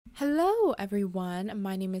Hello, everyone.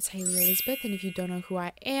 My name is Haley Elizabeth, and if you don't know who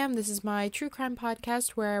I am, this is my true crime podcast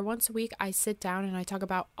where once a week I sit down and I talk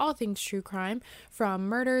about all things true crime, from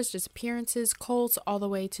murders, disappearances, cults, all the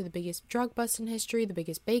way to the biggest drug bust in history, the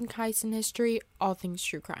biggest bank heist in history, all things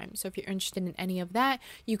true crime. So if you're interested in any of that,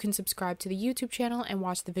 you can subscribe to the YouTube channel and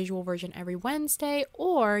watch the visual version every Wednesday,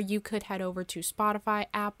 or you could head over to Spotify,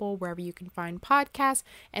 Apple, wherever you can find podcasts,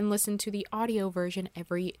 and listen to the audio version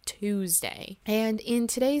every Tuesday. And in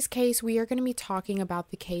today's case, we are going to be talking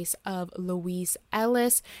about the case of Louise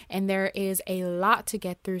Ellis, and there is a lot to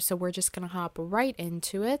get through, so we're just going to hop right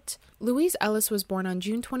into it. Louise Ellis was born on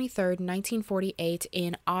June 23rd, 1948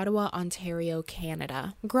 in Ottawa, Ontario,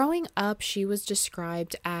 Canada. Growing up, she was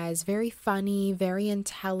described as very funny, very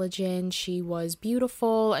intelligent, she was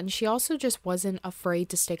beautiful, and she also just wasn't afraid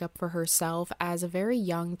to stick up for herself as a very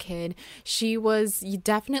young kid. She was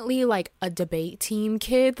definitely like a debate team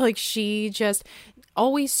kid, like she just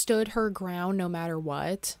always stood her ground no matter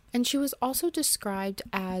what. And she was also described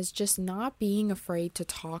as just not being afraid to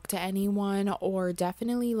talk to anyone, or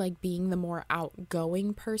definitely like being the more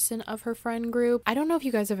outgoing person of her friend group. I don't know if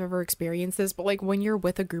you guys have ever experienced this, but like when you're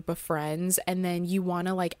with a group of friends and then you want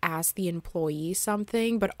to like ask the employee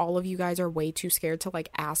something, but all of you guys are way too scared to like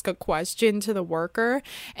ask a question to the worker.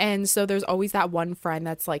 And so there's always that one friend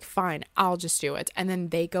that's like, fine, I'll just do it. And then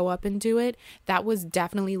they go up and do it. That was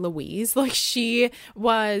definitely Louise. Like she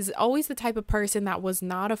was always the type of person that was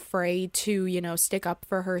not afraid to, stick up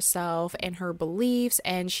for herself and her beliefs,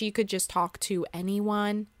 and she could just talk to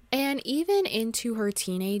anyone. And even into her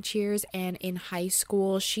teenage years and in high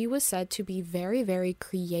school, she was said to be very, very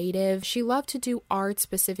creative. She loved to do art,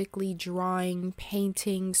 specifically drawing,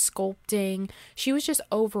 painting, sculpting. She was just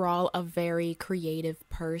overall a very creative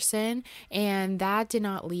person, and that did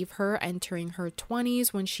not leave her entering her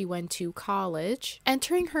 20s when she went to college.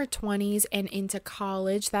 Entering her 20s and into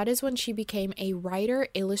college, that is when she became a writer,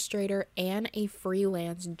 illustrator, and a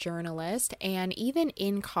freelance journalist. And even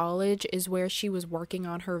in college is where she was working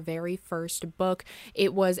on her very first book.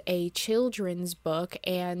 It was a children's book,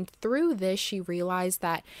 and through this she realized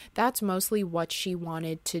that that's mostly what she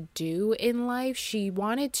wanted to do in life. She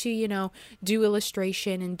wanted to, do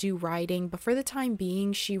illustration and do writing, but for the time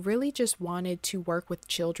being she really just wanted to work with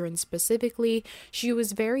children specifically. She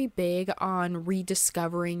was very big on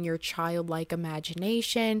rediscovering your childlike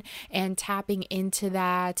imagination and tapping into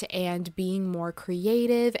that and being more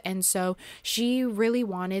creative, and so she really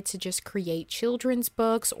wanted to just create children's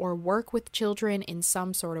books or work with children in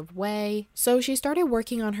some sort of way. So she started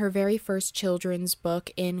working on her very first children's book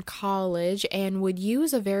in college and would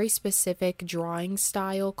use a very specific drawing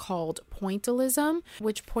style called pointillism,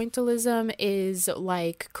 which pointillism is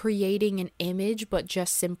like creating an image but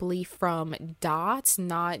just simply from dots,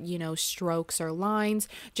 not, strokes or lines,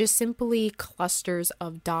 just simply clusters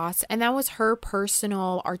of dots. And that was her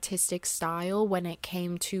personal artistic style when it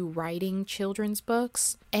came to writing children's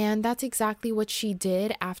books. And that's exactly what she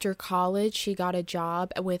did. After college, she got a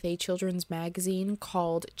job with a children's magazine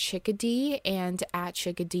called Chickadee, and at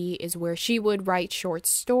Chickadee is where she would write short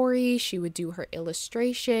stories, she would do her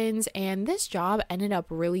illustrations, and this job ended up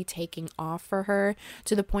really taking off for her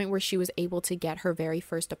to the point where she was able to get her very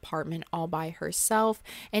first apartment all by herself.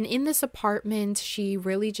 And in this apartment, she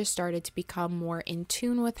really just started to become more in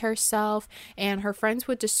tune with herself, and her friends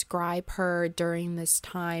would describe her during this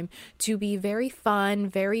time to be very fun,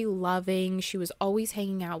 very loving. She was always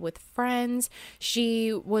hanging out with friends.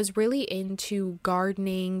 She was really into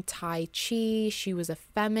gardening, tai chi. She was a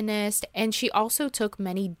feminist, and she also took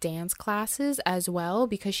many dance classes as well,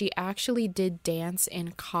 because she actually did dance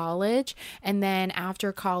in college, and then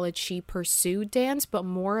after college she pursued dance, but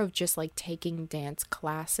more of just like taking dance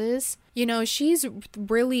classes. She's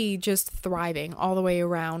really just thriving all the way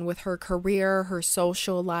around with her career, her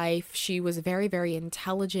social life. She was very, very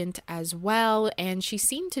intelligent as well, and she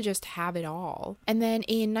seemed to just have it all. And then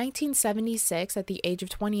in 1976, at the age of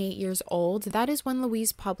 28 years old, that is when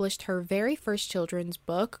Louise published her very first children's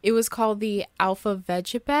book. It was called The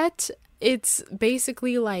Alphabet. It's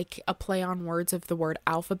basically like a play on words of the word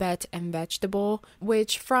alphabet and vegetable,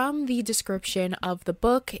 which from the description of the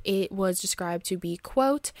book, it was described to be,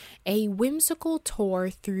 quote, a whimsical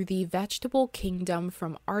tour through the vegetable kingdom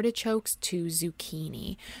from artichokes to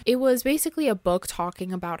zucchini. It was basically a book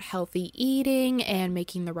talking about healthy eating and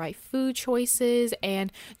making the right food choices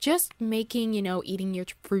and just making, eating your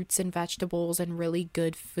fruits and vegetables and really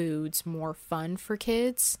good foods more fun for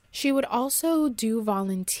kids. She would also do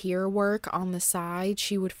volunteer work work on the side.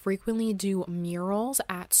 She would frequently do murals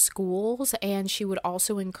at schools, and she would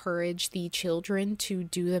also encourage the children to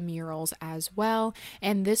do the murals as well.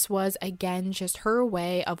 And this was, again, just her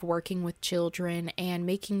way of working with children and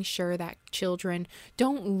making sure that children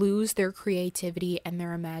don't lose their creativity and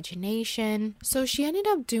their imagination. So she ended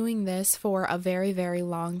up doing this for a very, very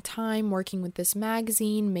long time, working with this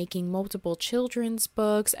magazine, making multiple children's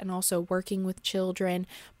books, and also working with children.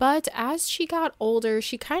 But as she got older,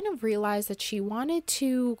 she kind of realized that she wanted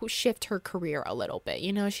to shift her career a little bit.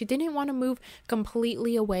 You know, she didn't want to move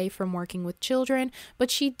completely away from working with children, but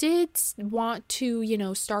she did want to,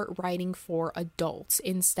 start writing for adults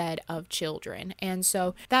instead of children. And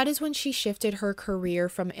so that is when she shifted her career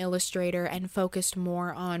from illustrator and focused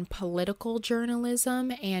more on political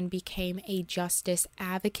journalism and became a justice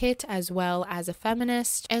advocate as well as a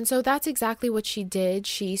feminist. And so that's exactly what she did.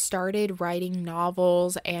 She started writing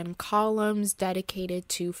novels and columns dedicated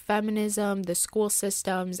to feminism, the school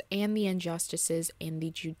systems, and the injustices in the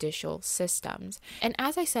judicial systems. And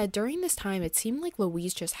as I said, during this time, it seemed like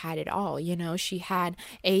Louise just had it all. She had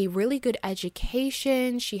a really good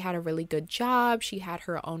education, she had a really good job, she had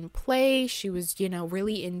her own place, she was,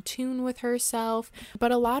 really in tune with herself.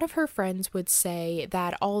 But a lot of her friends would say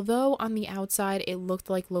that although on the outside it looked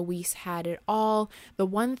like Louise had it all, the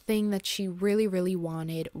one thing that she really, really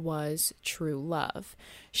wanted was true love.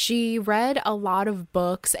 She read a lot of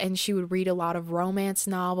books and she would read a lot of romance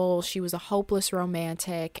novels. She was a hopeless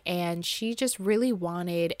romantic and she just really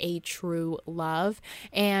wanted a true love.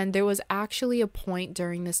 And there was actually a point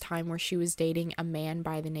during this time where she was dating a man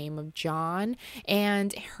by the name of John,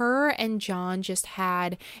 and her and John just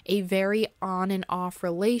had a very on and off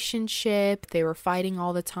relationship. They were fighting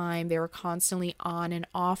all the time. They were constantly on and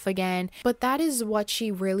off again. But that is what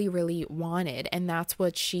she really, really wanted, and that's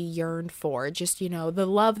what she yearned for. Just, the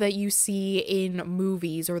love that you see in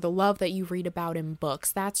movies or the love that you read about in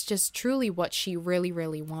books. That's just truly what she really,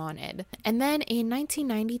 really wanted. And then in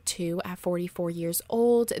 1992, at 44 years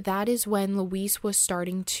old, that is when Louise was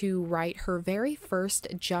starting to write her very first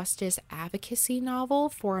justice advocacy novel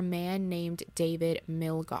for a man named David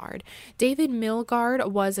Milgaard. David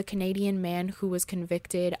Milgaard was a Canadian man who was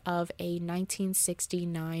convicted of a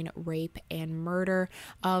 1969 rape and murder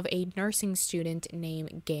of a nursing student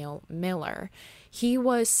named Gail Miller. He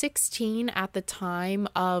was 16 at the time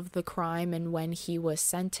of the crime and when he was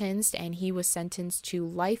sentenced, and he was sentenced to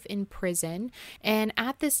life in prison. And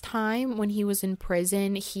at this time, when he was in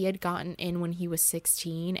prison, he had gotten in when he was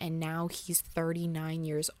 16, and now he's 39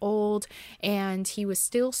 years old, and he was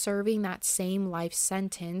still serving that same life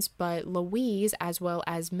sentence. But Louise, as well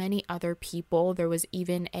as many other people, there was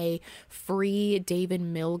even a free David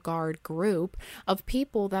Milgaard group of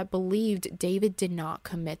people that believed David did not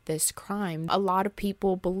commit this crime. A lot of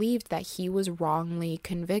people believed that he was wrongly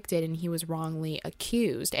convicted and he was wrongly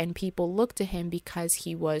accused, and people looked to him because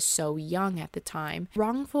he was so young at the time.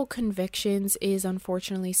 Wrongful convictions is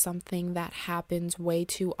unfortunately something that happens way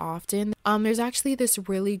too often. There's actually this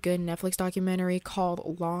really good Netflix documentary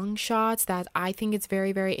called Long Shots that I think it's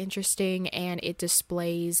very, very interesting, and it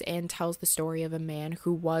displays and tells the story of a man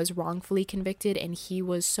who was wrongfully convicted, and he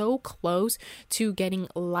was so close to getting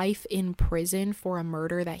life in prison for a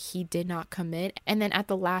murder that he did not commit. And then at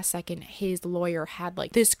the last second, his lawyer had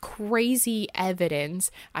this crazy evidence.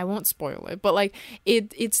 I won't spoil it, but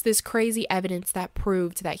it's this crazy evidence that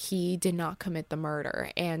proved that he did not commit the murder.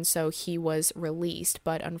 And so he was released.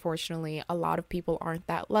 But unfortunately, a lot of people aren't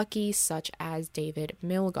that lucky, such as David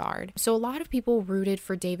Milgaard. So a lot of people rooted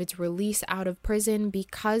for David's release out of prison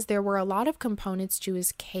because there were a lot of components to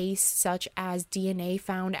his case, such as DNA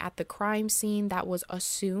found at the crime scene that was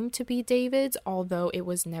assumed to be David's, although it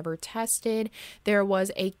was never tested. There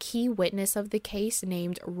was a key witness of the case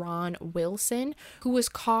named Ron Wilson, who was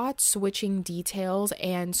caught switching details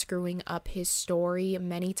and screwing up his story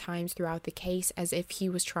many times throughout the case as if he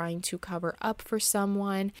was trying to cover up for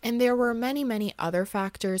someone. And there were many, many other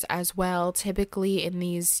factors as well. Typically in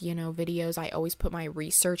these, videos, I always put my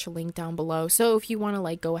research link down below. So if you want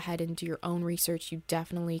to go ahead and do your own research, you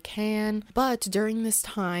definitely can. But during this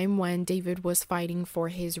time when David was fighting for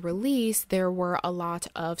his release, there were a lot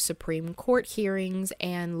of Supreme Court hearings,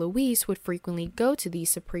 and Louise would frequently go to these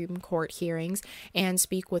Supreme Court hearings and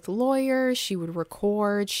speak with lawyers. She would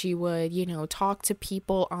record, she would, talk to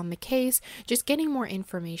people on the case, just getting more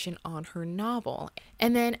information on her novel.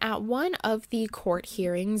 And then at one of the court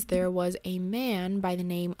hearings, there was a man by the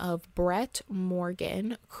name of Brett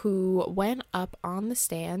Morgan who went up on the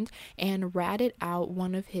stand and ratted out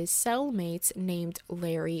one of his cellmates named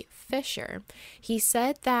Larry Fisher. He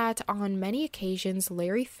said that on many occasions,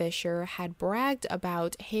 Larry Fisher had bragged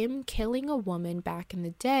about him killing a woman back in the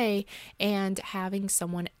day and having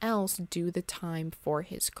someone else do the time for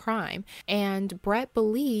his crime. And Brett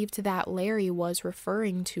believed that Larry was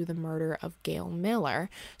referring to the murder of Gail Miller.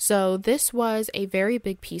 So this was a very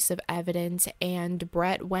big piece of evidence, and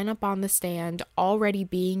Brett went up on the stand already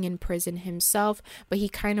being in prison himself, but he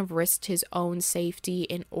kind of risked his own safety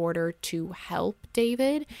in order to help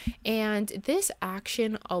David. And this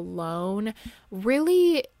action alone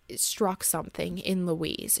really struck something in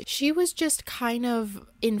Louise. She was just kind of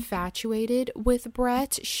infatuated with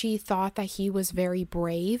Brett. She thought that he was very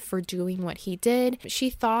brave for doing what he did. She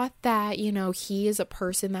thought that, he is a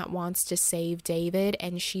person that wants to save David,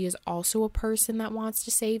 and she is also a person that wants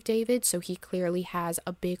to save David. So he clearly has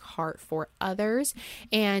a big heart for others,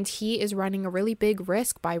 and he is running a really big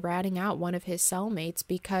risk by ratting out one of his cellmates,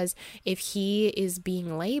 because if he is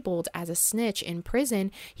being labeled as a snitch in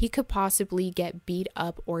prison, he could possibly get beat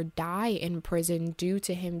up or die in prison due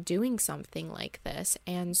to him doing something like this.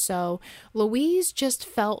 And so Louise just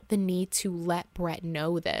felt the need to let Brett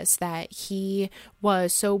know this, that he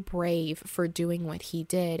was so brave for doing what he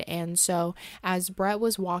did. And so as Brett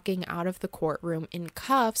was walking out of the courtroom in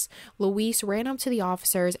cuffs, Louise ran up to the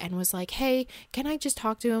officers and was like, "Hey, can I just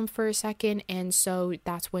talk to him for a second?" And so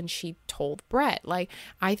that's when she told Brett,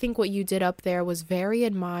 "I think what you did up there was very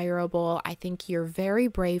admirable. I think you're very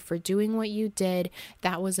brave for doing what you did.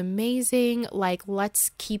 That was amazing.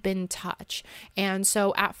 Let's keep in touch." And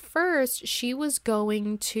so at first she was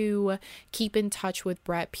going to keep in touch with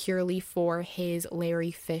Brett purely for his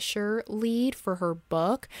Larry Fisher lead for her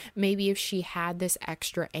book. Maybe if she had this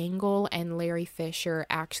extra angle and Larry Fisher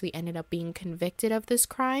actually ended up being convicted of this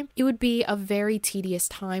crime, it would be a very tedious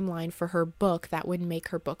timeline for her book that would make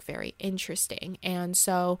her book very interesting. And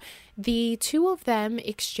so the two of them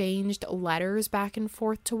exchanged letters back and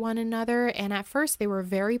forth to one another, and at first they were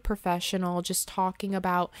very professional, just talking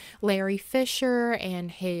about Larry Fisher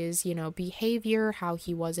and his, behavior, how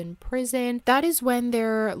he was in prison. That is when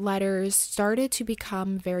their letters started to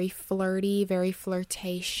become very flirty, very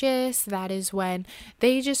flirtatious. That is when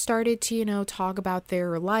they just started to, talk about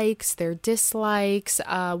their likes, their dislikes,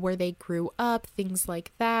 where they grew up, things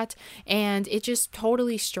like that. And it just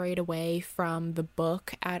totally strayed away from the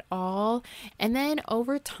book at all. And then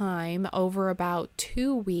over time, over about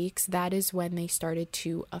 2 weeks, that is when they started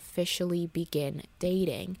to officially begin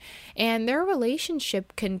dating. And their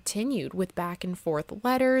relationship continued with back and forth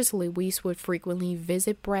letters. Louise would frequently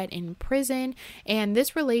visit Brett in prison, and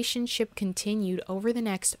this relationship continued over the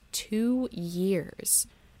next 2 years.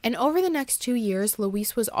 And over the next 2 years,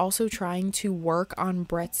 Louise was also trying to work on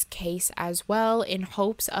Brett's case as well, in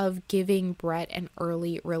hopes of giving Brett an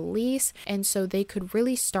early release, and so they could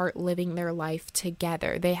really start living their life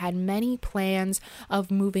together. They had many plans of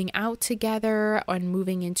moving out together and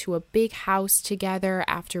moving into a big house together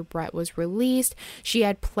after Brett was released. She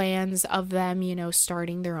had plans of them,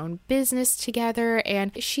 starting their own business together,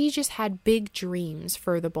 and she just had big dreams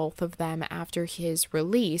for the both of them after his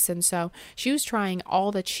release. And so she was trying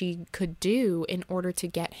all that she could do in order to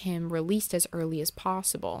get him released as early as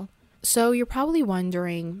possible. So you're probably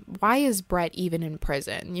wondering, why is Brett even in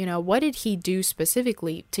prison? What did he do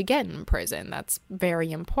specifically to get in prison? That's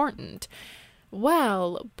very important.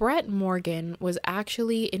 Well, Brett Morgan was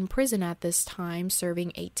actually in prison at this time,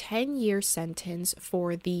 serving a 10-year sentence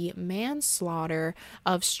for the manslaughter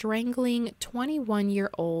of strangling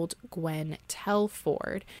 21-year-old Gwen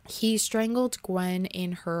Telford. He strangled Gwen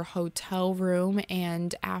in her hotel room,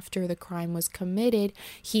 and after the crime was committed,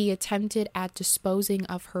 he attempted at disposing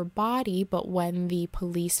of her body, but when the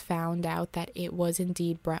police found out that it was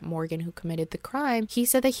indeed Brett Morgan who committed the crime, he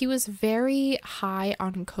said that he was very high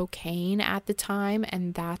on cocaine at the time,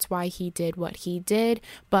 and that's why he did what he did,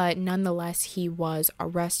 but nonetheless he was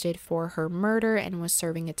arrested for her murder and was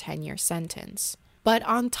serving a 10-year sentence. But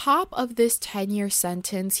on top of this 10-year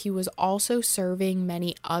sentence, he was also serving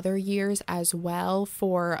many other years as well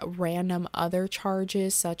for random other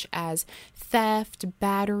charges such as theft,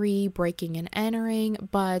 battery, breaking and entering.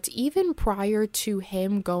 But even prior to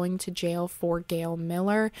him going to jail for Gail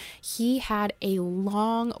Miller, he had a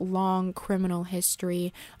long criminal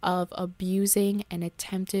history of abusing and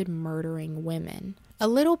attempted murdering women. A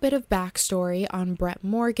little bit of backstory on Brett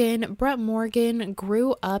Morgan. Brett Morgan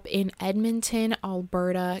grew up in Edmonton,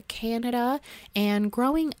 Alberta, Canada, and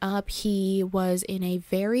growing up he was in a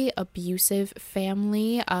very abusive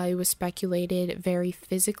family. It was speculated very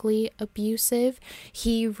physically abusive.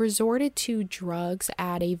 He resorted to drugs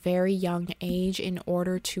at a very young age in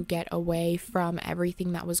order to get away from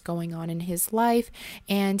everything that was going on in his life,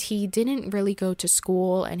 and he didn't really go to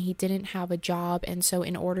school and he didn't have a job, and so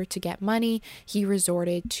in order to get money, he resorted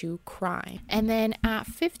resorted to crime. And then at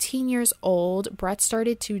 15 years old, Brett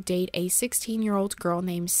started to date a 16-year-old girl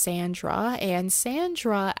named Sandra, and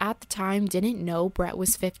Sandra at the time didn't know Brett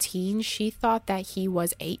was 15. She thought that he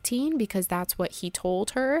was 18 because that's what he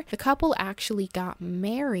told her. The couple actually got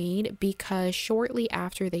married because shortly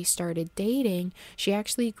after they started dating, she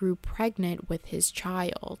actually grew pregnant with his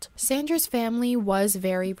child. Sandra's family was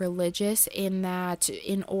very religious in that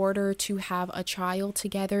in order to have a child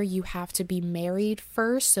together, you have to be married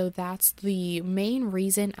first. So that's the main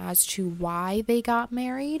reason as to why they got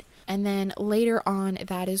married. And then later on,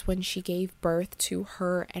 that is when she gave birth to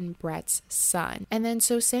her and Brett's son. And then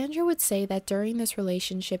so Sandra would say that during this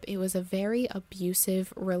relationship, it was a very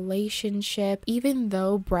abusive relationship. Even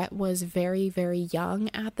though Brett was very, very young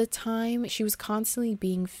at the time, she was constantly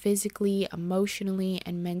being physically, emotionally,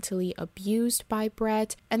 and mentally abused by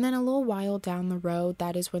Brett. And then a little while down the road,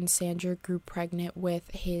 that is when Sandra grew pregnant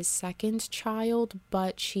with his second child,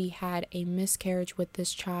 but she had a miscarriage with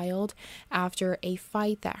this child after a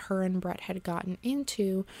fight that her and Brett had gotten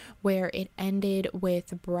into, where it ended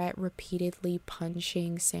with Brett repeatedly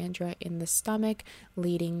punching Sandra in the stomach,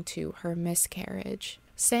 leading to her miscarriage.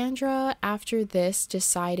 Sandra, after this,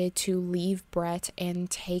 decided to leave Brett and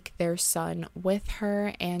take their son with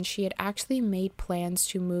her, and she had actually made plans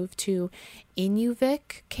to move to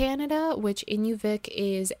Inuvik, Canada, which Inuvik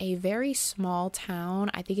is a very small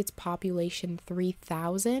town. I think it's population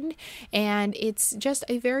 3,000, and it's just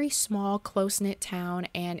a very small, close-knit town,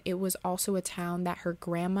 and it was also a town that her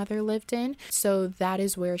grandmother lived in, so that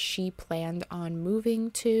is where she planned on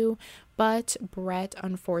moving to. But Brett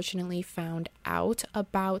unfortunately found out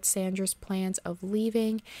about Sandra's plans of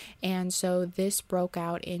leaving, and so this broke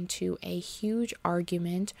out into a huge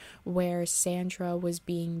argument where Sandra was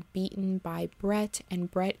being beaten by Brett,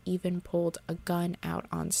 and Brett even pulled a gun out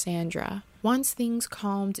on Sandra. Once things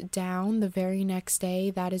calmed down the very next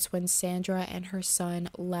day, that is when Sandra and her son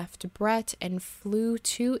left Brett and flew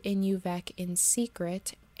to Inuvik in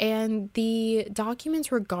secret. And the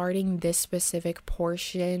documents regarding this specific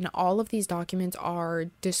portion, all of these documents are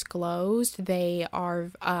disclosed. They are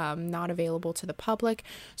not available to the public.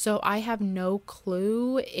 So I have no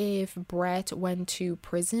clue if Brett went to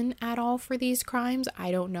prison at all for these crimes. I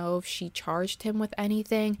don't know if she charged him with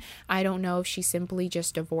anything. I don't know if she simply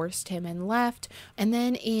just divorced him and left. And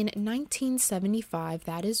then in 1975,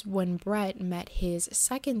 that is when Brett met his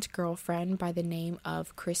second girlfriend by the name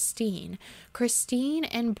of Christine. Christine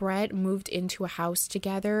and Brett moved into a house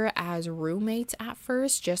together as roommates at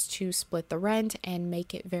first, just to split the rent and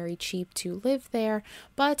make it very cheap to live there.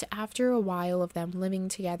 But after a while of them living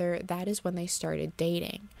together, that is when they started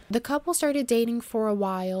dating. The couple started dating for a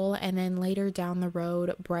while, and then later down the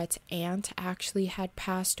road, Brett's aunt actually had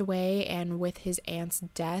passed away, and with his aunt's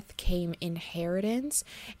death came inheritance,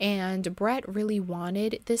 and Brett really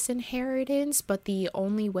wanted this inheritance, but the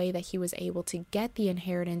only way that he was able to get the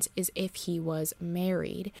inheritance is if he was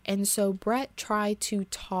married. And so Brett tried to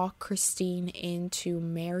talk Christine into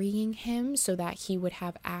marrying him so that he would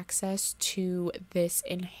have access to this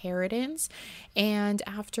inheritance, and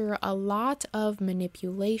after a lot of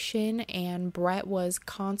manipulation, and Brett was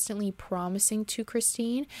constantly promising to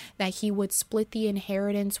Christine that he would split the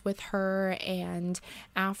inheritance with her, and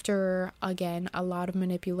after, again, a lot of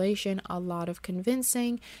manipulation, a lot of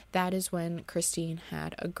convincing, that is when Christine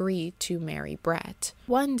had agreed to marry Brett.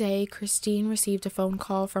 One day, Christine received a phone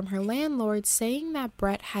call from her landlord saying that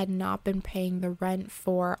Brett had not been paying the rent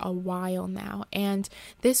for a while now, and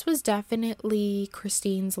this was definitely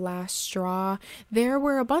Christine's last straw. There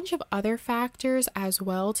were a bunch of other factors as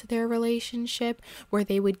well to their relationship where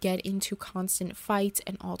they would get into constant fights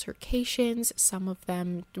and altercations, some of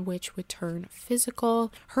them which would turn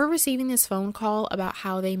physical. Her receiving this phone call about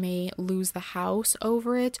how they may lose the house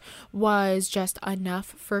over it was just enough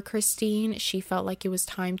for Christine. She felt like it was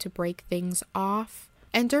time to break things off.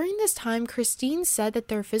 And during this time, Christine said that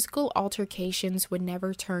their physical altercations would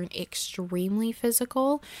never turn extremely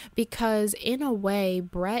physical because, in a way,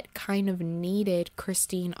 Brett kind of needed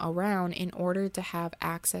Christine around in order to have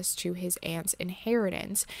access to his aunt's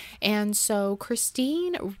inheritance. And so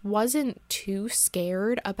Christine wasn't too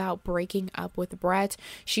scared about breaking up with Brett.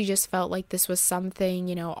 She just felt like this was something,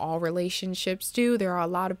 you know, all relationships do. There are a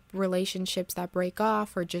lot of relationships that break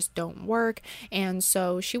off or just don't work. And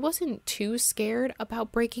so she wasn't too scared about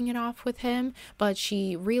about breaking it off with him, but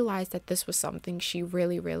she realized that this was something she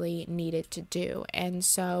really, really needed to do. And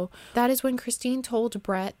so that is when Christine told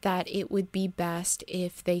Brett that it would be best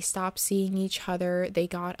if they stopped seeing each other. They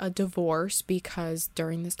got a divorce because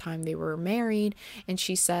during this time they were married, and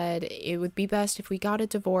she said it would be best if we got a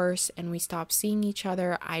divorce and we stopped seeing each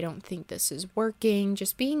other. I don't think this is working.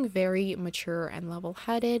 Just being very mature and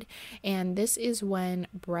level-headed. And this is when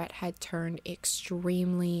Brett had turned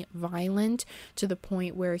extremely violent to the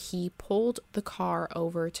point where he pulled the car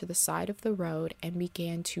over to the side of the road and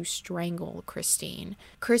began to strangle Christine.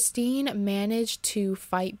 Christine managed to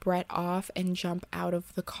fight Brett off and jump out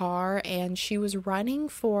of the car, and she was running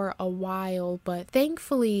for a while, but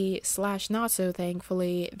thankfully / not so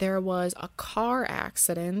thankfully, there was a car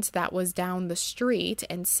accident that was down the street.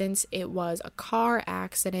 And since it was a car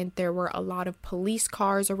accident, there were a lot of police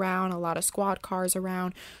cars around, a lot of squad cars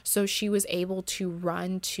around, so she was able to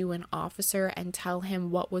run to an officer and tell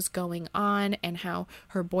him what was going on and how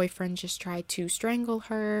her boyfriend just tried to strangle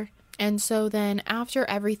her. And so then after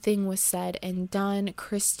everything was said and done,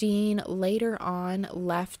 Christine later on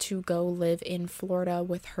left to go live in Florida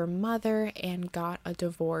with her mother and got a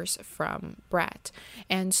divorce from Brett.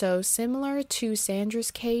 And so similar to Sandra's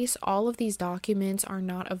case, all of these documents are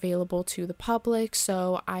not available to the public,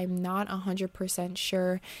 so I'm not 100%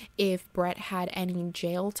 sure if Brett had any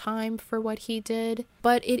jail time for what he did.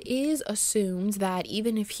 But it is assumed that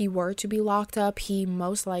even if he were to be locked up, he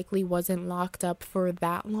most likely wasn't locked up for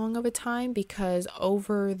that long of a time, because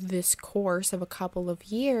over this course of a couple of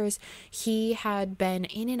years, he had been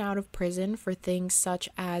in and out of prison for things such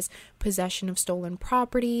as possession of stolen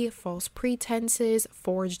property, false pretenses,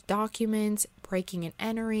 forged documents, breaking and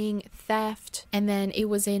entering, theft. And then it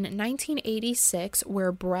was in 1986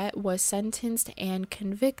 where Brett was sentenced and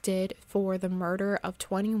convicted for the murder of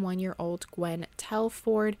 21-year-old Gwen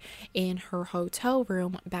Telford in her hotel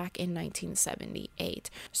room back in 1978.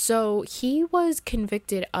 So he was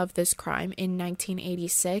convicted of this crime in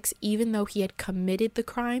 1986, even though he had committed the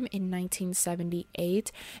crime in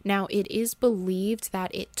 1978. Now, it is believed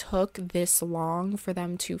that it took this long for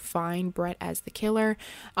them to find Brett as the killer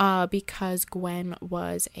because Gwen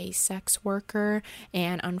was a sex worker,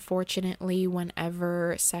 and unfortunately,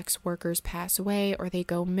 whenever sex workers pass away or they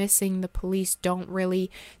go missing, the police don't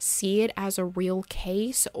really see it as a real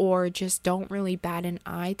case or just don't really bat an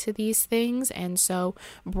eye to these things. And so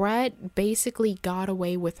Brett basically got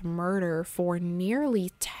away with murder for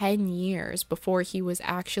nearly 10 years before he was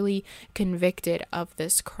actually convicted of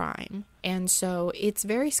this crime. And so it's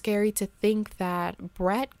very scary to think that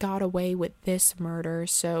Brett got away with this murder.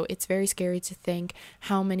 So it's very scary to think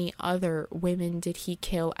how many other women did he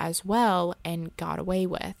kill as well and got away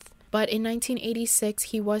with. But in 1986,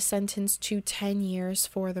 he was sentenced to 10 years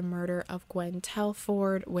for the murder of Gwen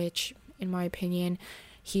Telford, which, in my opinion,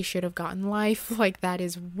 he should have gotten life. Like, that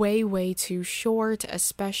is way, way too short,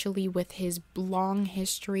 especially with his long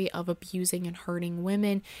history of abusing and hurting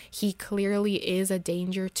women. He clearly is a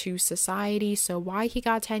danger to society, so why he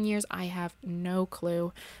got 10 years, I have no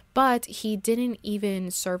clue. But he didn't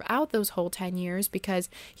even serve out those whole 10 years because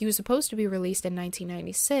he was supposed to be released in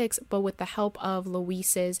 1996, but with the help of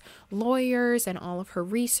Louise's lawyers and all of her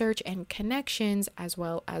research and connections, as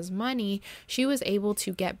well as money, she was able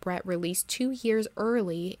to get Brett released 2 years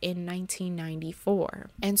early in 1994.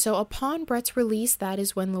 And so upon Brett's release, that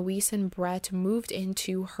is when Louise and Brett moved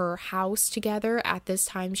into her house together. At this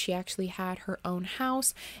time, she actually had her own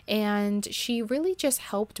house, and she really just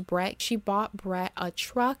helped Brett. She bought Brett a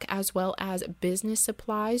truck as well as business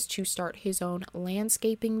supplies to start his own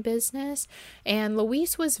landscaping business. And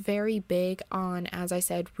Louise was very big on, as I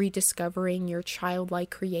said, rediscovering your childlike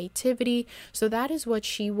creativity. So that is what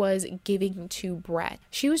she was giving to Brett.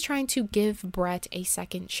 She was trying to give Brett a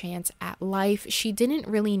second chance at life. She didn't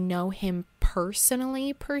really know him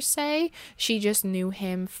personally per se. She just knew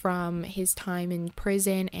him from his time in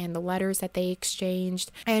prison and the letters that they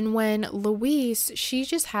exchanged. And when Louise, she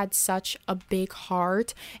just had such a big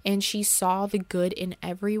heart, and she saw the good in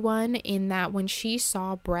everyone, in that when she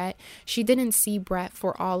saw Brett, she didn't see Brett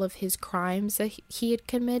for all of his crimes that he had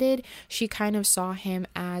committed. She kind of saw him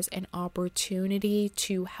as an opportunity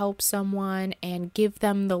to help someone and give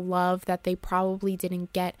them the love that they probably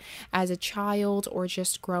didn't get as a child or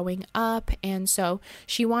just growing up. And so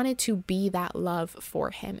she wanted to be that love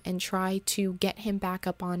for him and try to get him back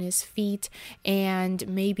up on his feet and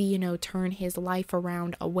maybe, turn his life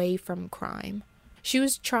around away from crime. She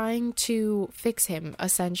was trying to fix him,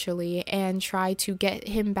 essentially, and try to get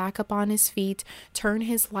him back up on his feet, turn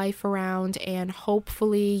his life around, and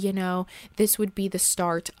hopefully, this would be the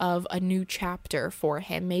start of a new chapter for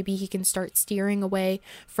him. Maybe he can start steering away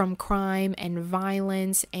from crime and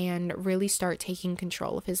violence and really start taking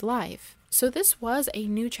control of his life. So this was a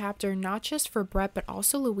new chapter, not just for Brett, but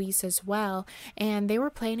also Louise as well. And they were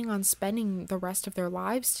planning on spending the rest of their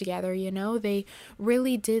lives together, They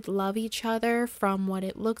really did love each other from what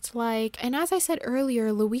it looked like. And as I said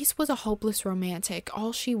earlier, Louise was a hopeless romantic.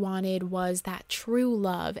 All she wanted was that true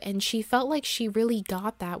love. And she felt like she really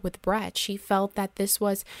got that with Brett. She felt that this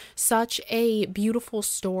was such a beautiful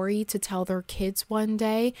story to tell their kids one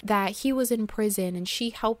day, that he was in prison and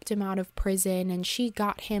she helped him out of prison and she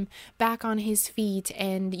got him back on his feet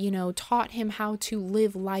and, taught him how to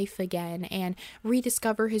live life again and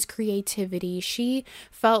rediscover his creativity. She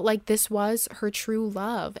felt like this was her true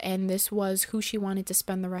love and this was who she wanted to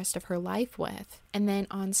spend the rest of her life with. And then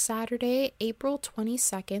on Saturday, April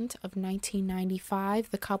 22nd of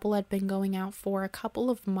 1995, the couple had been going out for a couple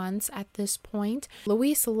of months at this point.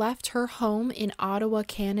 Louise left her home in Ottawa,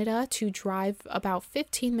 Canada to drive about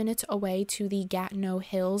 15 minutes away to the Gatineau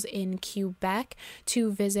Hills in Quebec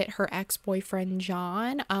to visit her ex-boyfriend,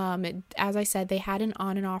 John. As I said, they had an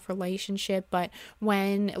on and off relationship, but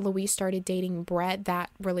when Louise started dating Brett, that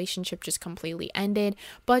relationship just completely ended.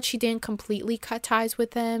 But she didn't completely cut ties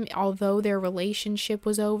with them, although their relationship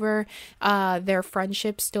was over. Their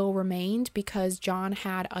friendship still remained because John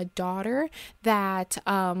had a daughter that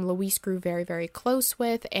Louise grew very, very close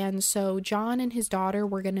with, and so John and his daughter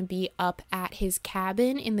were going to be up at his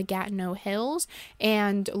cabin in the Gatineau Hills,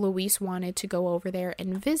 and Louise wanted to go over there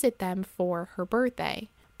and visit them for her birthday.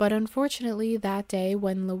 But unfortunately, that day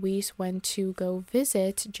when Louise went to go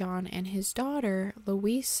visit John and his daughter,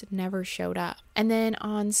 Louise never showed up. And then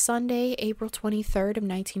on Sunday, April 23rd of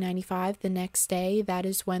 1995, the next day, that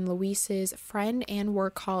is when Louise's friend and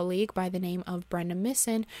work colleague by the name of Brenda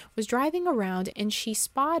Misson was driving around and she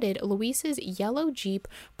spotted Louise's yellow Jeep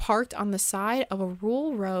parked on the side of a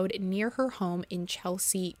rural road near her home in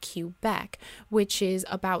Chelsea, Quebec, which is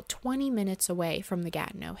about 20 minutes away from the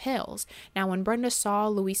Gatineau Hills. Now, when Brenda saw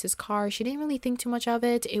Louise's car, she didn't really think too much of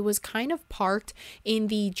it. It was kind of parked in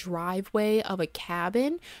the driveway of a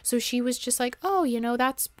cabin, so she was just like, oh,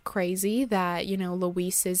 that's crazy that,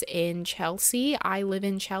 Louise is in Chelsea. I live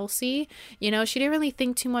in Chelsea. She didn't really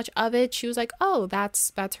think too much of it. She was like, oh,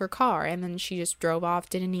 that's her car. And then she just drove off,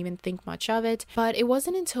 didn't even think much of it. But it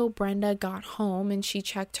wasn't until Brenda got home and she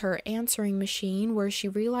checked her answering machine where she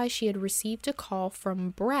realized she had received a call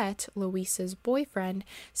from Brett, Louise's boyfriend,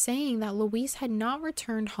 saying that Louise had not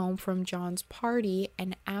returned home from John's party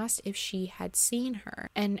and asked if she had seen her.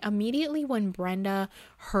 And immediately when Brenda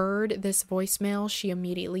heard this voicemail, she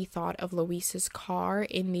immediately thought of Louise's car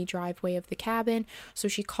in the driveway of the cabin. So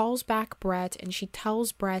she calls back Brett and she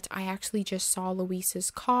tells Brett, I actually just saw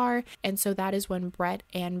Louise's car. And so that is when Brett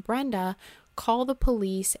and Brenda call the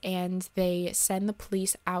police and they send the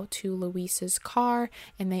police out to Louise's car,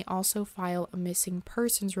 and they also file a missing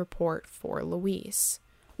persons report for Louise.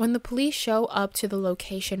 When the police show up to the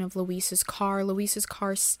location of Louise's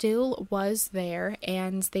car still was there,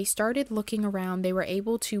 and they started looking around. They were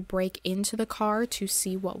able to break into the car to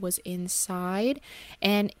see what was inside,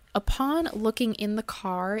 and upon looking in the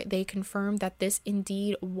car, they confirmed that this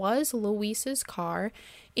indeed was Louise's car.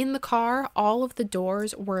 In the car, all of the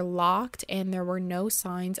doors were locked and there were no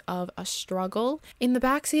signs of a struggle. In the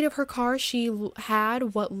backseat of her car, she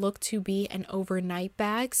had what looked to be an overnight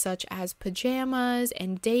bag, such as pajamas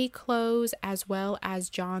and day clothes, as well as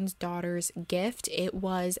John's daughter's gift. It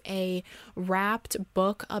was a wrapped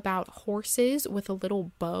book about horses with a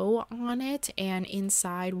little bow on it, and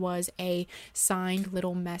inside was a signed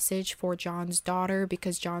little message for John's daughter,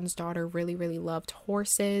 because John's daughter really, really loved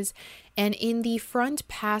horses. And in the front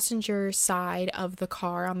passenger side of the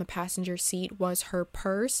car, on the passenger seat, was her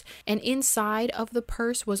purse. And inside of the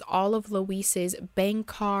purse was all of Louise's bank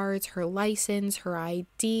cards, her license, her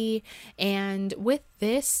ID. And with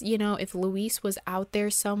this, if Louise was out there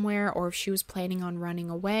somewhere, or if she was planning on running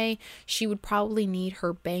away, she would probably need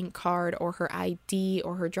her bank card or her ID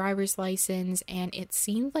or her driver's license. And it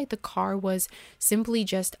seemed like the car was simply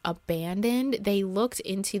just abandoned. They looked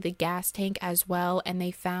into the gas tank as well, and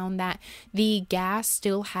they found that the gas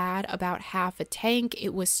still had about half a tank.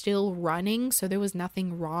 It was still running, so there was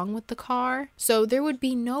nothing wrong with the car. So there would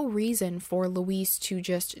be no reason for Louise to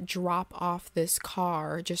just drop off this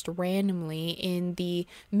car just randomly in the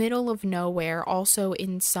middle of nowhere, also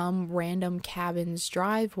in some random cabin's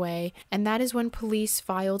driveway. And that is when police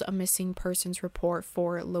filed a missing persons report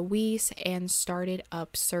for Louise and started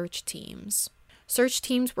up search teams. Search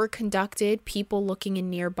teams were conducted, people looking in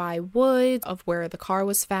nearby woods of where the car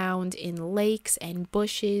was found, in lakes and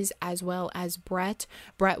bushes, as well as Brett.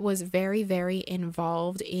 Brett was very, very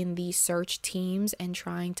involved in the search teams and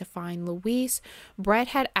trying to find Louise. Brett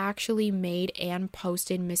had actually made and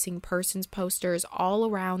posted missing persons posters all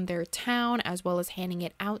around their town, as well as handing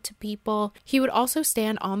it out to people. He would also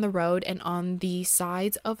stand on the road and on the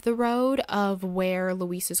sides of the road of where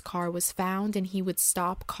Louise's car was found, and he would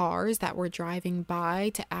stop cars that were driving by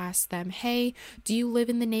to ask them, hey, do you live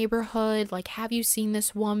in the neighborhood? Like, have you seen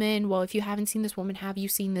this woman? Well, if you haven't seen this woman, have you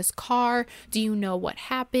seen this car? Do you know what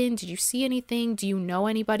happened? Did you see anything? Do you know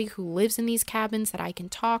anybody who lives in these cabins that I can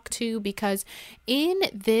talk to? Because in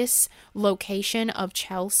this location of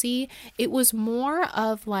Chelsea, it was more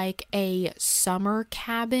of like a summer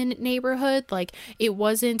cabin neighborhood. Like, it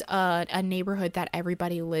wasn't a neighborhood that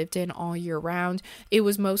everybody lived in all year round. It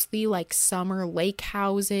was mostly like summer lake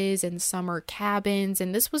houses and summer cabins,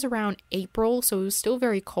 and this was around April, so it was still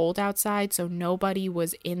very cold outside, so nobody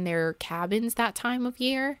was in their cabins that time of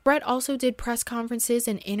year. Brett also did press conferences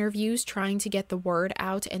and interviews trying to get the word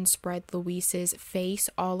out and spread Louise's face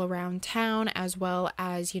all around town, as well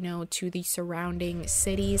as, to the surrounding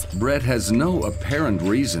cities. Brett has no apparent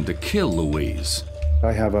reason to kill Louise.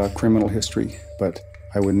 I have a criminal history, but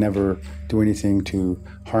I would never do anything to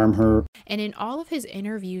harm her. And in all of his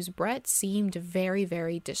interviews, Brett seemed very,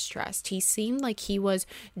 very distressed. He seemed like he was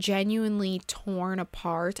genuinely torn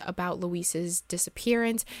apart about Louise's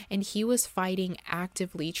disappearance, and he was fighting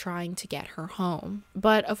actively trying to get her home.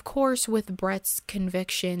 But of course, with Brett's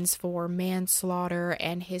convictions for manslaughter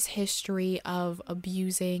and his history of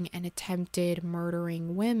abusing and attempted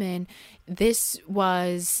murdering women, this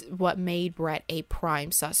was what made Brett a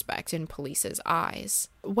prime suspect in police's eyes.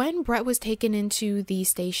 When Brett was taken into the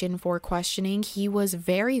station for questioning, he was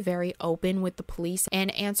very, very open with the police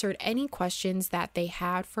and answered any questions that they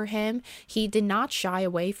had for him. He did not shy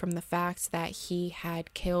away from the fact that he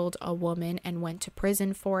had killed a woman and went to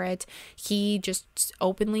prison for it. He just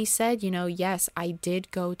openly said, yes, I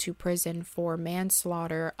did go to prison for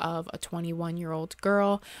manslaughter of a 21-year-old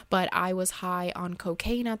girl, but I was high on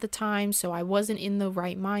cocaine at the time, so I wasn't in the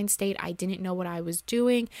right mind state. I didn't know what I was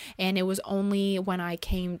doing, and it was only when I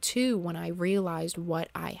came to when I realized what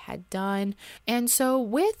I had done. And so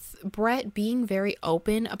with Brett being very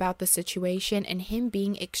open about the situation and him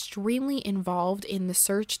being extremely involved in the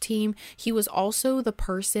search team, he was also the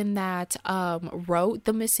person that wrote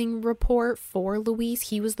the missing report for Louise.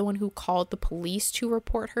 He was the one who called the police to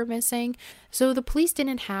report her missing. So the police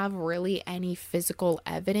didn't have really any physical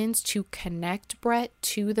evidence to connect Brett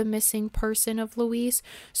to the missing person of Louise.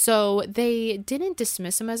 So they didn't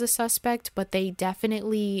dismiss him as a suspect, but they definitely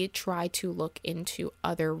tried to look into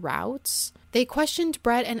other routes. They questioned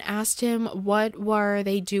Brett and asked him what were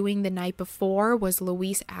they doing the night before. Was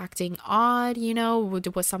Louise acting odd?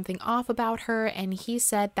 Was something off about her? And he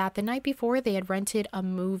said that the night before they had rented a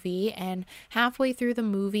movie, and halfway through the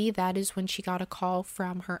movie, that is when she got a call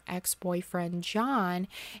from her ex-boyfriend John,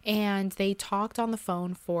 and they talked on the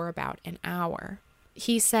phone for about an hour.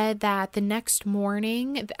 He said that the next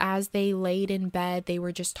morning, as they laid in bed, they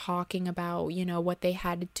were just talking about, what they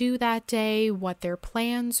had to do that day, what their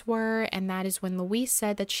plans were. And that is when Louise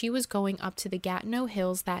said that she was going up to the Gatineau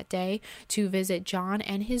Hills that day to visit John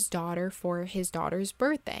and his daughter for his daughter's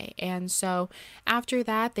birthday. And so after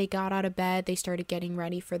that, they got out of bed, they started getting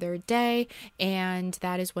ready for their day. And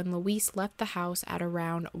that is when Louise left the house at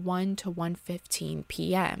around 1 to 1:15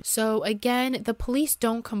 p.m. So again, the police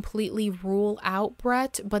don't completely rule out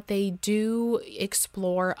Brett, but they do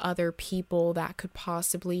explore other people that could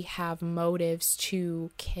possibly have motives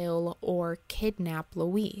to kill or kidnap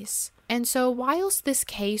Louise. And so whilst this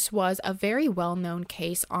case was a very well-known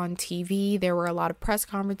case on TV, there were a lot of press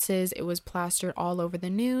conferences, it was plastered all over the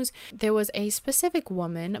news, there was a specific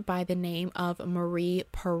woman by the name of Marie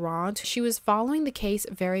Perrant. She was following the case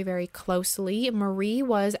very, very closely. Marie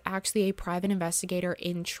was actually a private investigator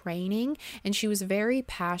in training, and she was very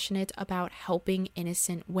passionate about helping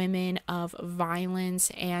innocent women of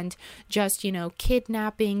violence and just,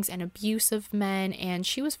 kidnappings and abuse of men. And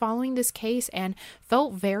she was following this case and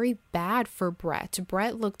felt very bad for Brett.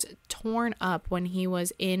 Brett looked torn up when he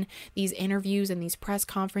was in these interviews and these press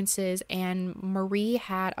conferences, and Marie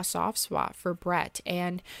had a soft spot for Brett,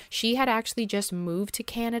 and she had actually just moved to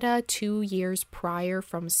Canada 2 years prior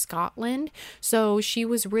from Scotland, so she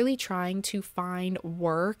was really trying to find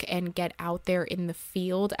work and get out there in the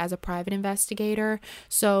field as a private investigator.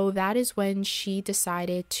 So that is when she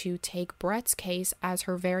decided to take Brett's case as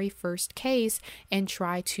her very first case and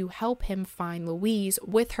try to help him find Louise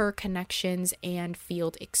with her connections and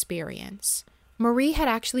field experience. Marie had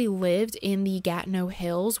actually lived in the Gatineau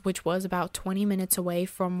Hills, which was about 20 minutes away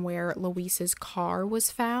from where Louise's car was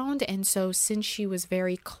found. And so since she was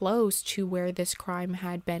very close to where this crime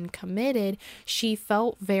had been committed, she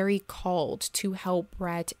felt very called to help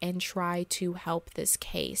Brett and try to help this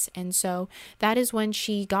case. And so that is when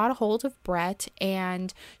she got a hold of Brett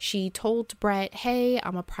and she told Brett, hey,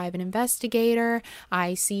 I'm a private investigator.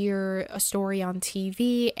 I see your story on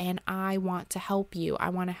TV and I want to help you. I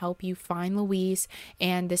want to help you find Louise.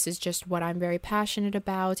 And this is just what I'm very passionate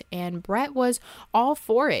about. And Brett was all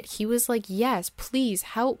for it. He was like, yes, please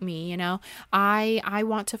help me. I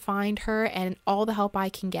want to find her and all the help I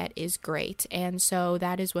can get is great. And so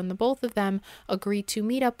that is when the both of them agreed to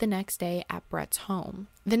meet up the next day at Brett's home.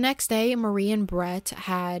 The next day, Marie and Brett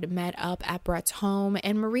had met up at Brett's home,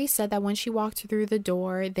 and Marie said that when she walked through the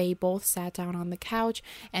door, they both sat down on the couch,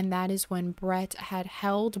 and that is when Brett had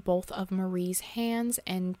held both of Marie's hands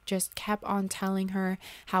and just kept on telling her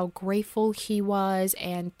how grateful he was,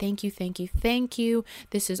 and thank you, thank you, thank you.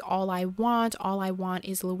 This is all I want. All I want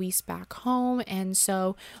is Louise back home. And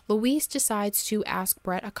so Louise decides to ask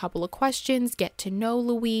Brett a couple of questions, get to know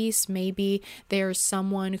Louise. Maybe there's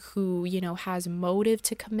someone who, has motive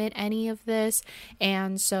to commit any of this.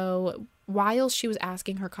 And so while she was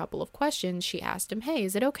asking her couple of questions, she asked him, hey,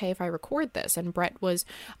 is it okay if I record this? And Brett was,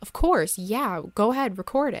 of course, yeah, go ahead,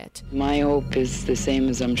 record it. My hope is the same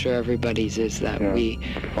as I'm sure everybody's, is that we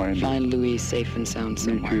find Louise safe and sound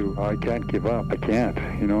somewhere. Me too. I can't give up. I can't.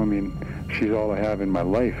 She's all I have in my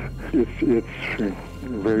life. It's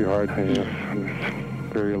very hard. I'm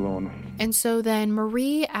very alone. And so then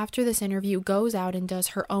Marie, after this interview, goes out and does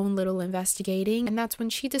her own little investigating. And that's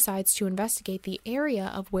when she decides to investigate the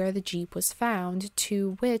area of where the Jeep was found,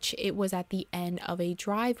 to which it was at the end of a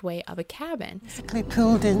driveway of a cabin. Basically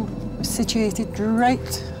pulled in, situated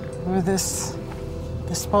right where this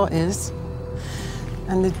spot is.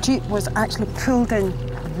 And the Jeep was actually pulled in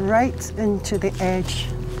right into the edge.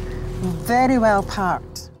 Very well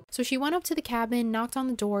parked. So she went up to the cabin, knocked on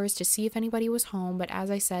the doors to see if anybody was home. But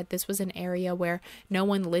as I said, this was an area where no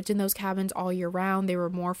one lived in those cabins all year round. They were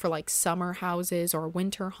more for like summer houses or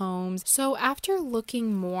winter homes. So after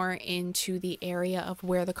looking more into the area of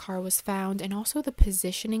where the car was found and also the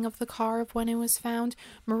positioning of the car of when it was found,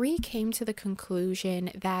 Marie came to the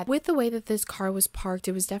conclusion that with the way that this car was parked,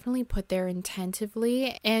 it was definitely put there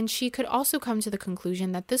intentively. And she could also come to the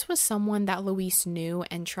conclusion that this was someone that Louise knew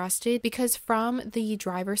and trusted, because from the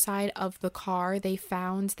driver's side of the car, they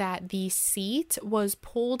found that the seat was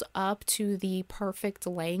pulled up to the perfect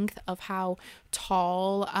length of how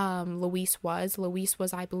tall Louise was. Louise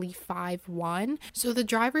was, I believe, 5'1". So the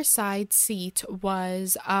driver's side seat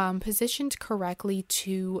was positioned correctly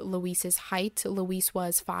to Louise's height. Louise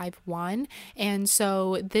was 5'1", and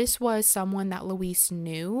so this was someone that Louise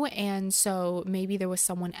knew, and so maybe there was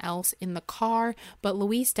someone else in the car, but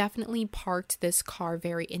Louise definitely parked this car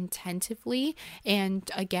very intentively, and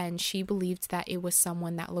again, she believed that it was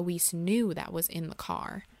someone that Louise knew that was in the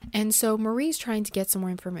car. And so Marie's trying to get some more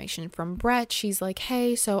information from Brett. She's like,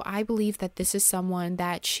 hey, so I believe that this is someone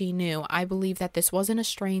that she knew. I believe that this wasn't a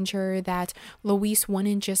stranger, that Louise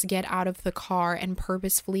wouldn't just get out of the car and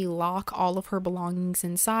purposefully lock all of her belongings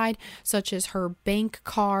inside, such as her bank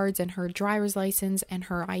cards and her driver's license and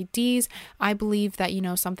her IDs. I believe that,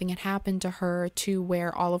 something had happened to her to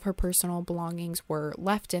where all of her personal belongings were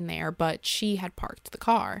left in there, but she had parked the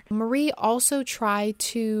car. Marie also tried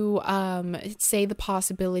to say the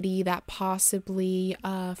possibility that possibly,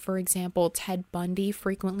 for example, Ted Bundy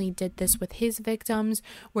frequently did this with his victims,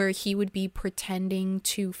 where he would be pretending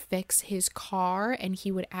to fix his car and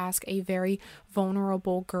he would ask a very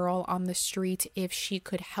vulnerable girl on the street if she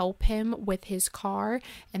could help him with his car,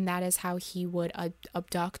 and that is how he would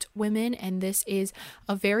abduct women. And this is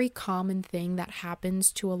a very common thing that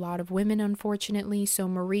happens to a lot of women, unfortunately. So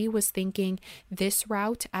Marie was thinking this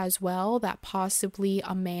route as well, that possibly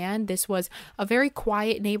a man, this was a very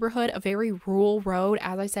quiet neighborhood, a very rural road.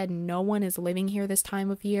 As I said, no one is living here this time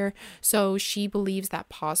of year, so she believes that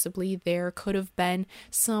possibly there could have been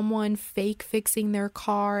someone fake fixing their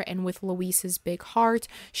car, and with Louise's big heart,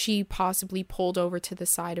 she possibly pulled over to the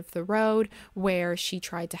side of the road where she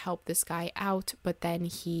tried to help this guy out, but then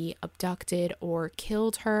he abducted or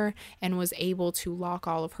killed her and was able to lock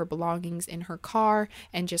all of her belongings in her car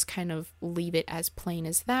and just kind of leave it as plain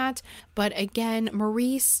as that. But again,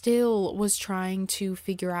 Marie still was trying to figure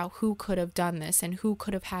figure out who could have done this and who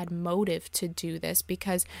could have had motive to do this,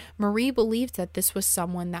 because Marie believed that this was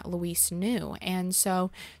someone that Louise knew. And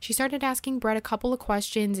so she started asking Brett a couple of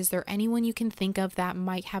questions. Is there anyone you can think of that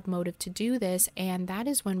might have motive to do this? And that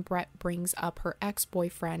is when Brett brings up her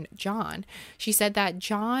ex-boyfriend, John. She said that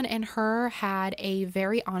John and her had a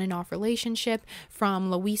very on and off relationship.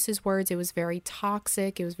 From Louise's words, it was very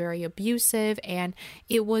toxic, it was very abusive, and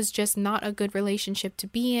it was just not a good relationship to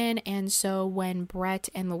be in. And so when Brett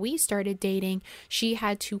and Louise started dating, she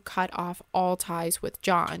had to cut off all ties with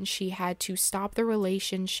John. She had to stop the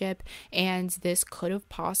relationship, and this could have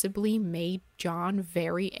possibly made John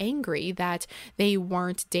very angry that they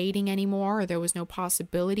weren't dating anymore, or there was no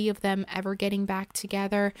possibility of them ever getting back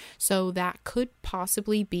together. So that could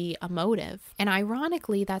possibly be a motive. And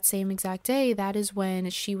ironically, that same exact day, that is when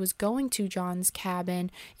she was going to John's cabin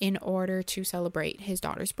in order to celebrate his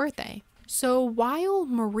daughter's birthday. So while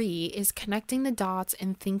Marie is connecting the dots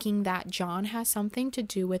and thinking that John has something to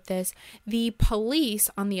do with this, the police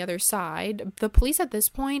on the other side, the police at this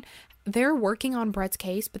point, they're working on Brett's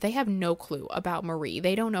case, but they have no clue about Marie.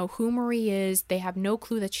 They don't know who Marie is. They have no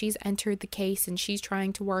clue that she's entered the case and she's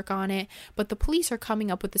trying to work on it. But the police are coming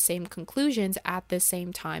up with the same conclusions at the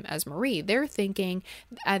same time as Marie. They're thinking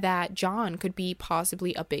that John could be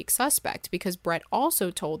possibly a big suspect, because Brett also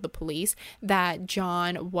told the police that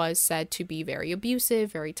John was said to be very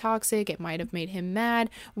abusive, very toxic. It might have made him mad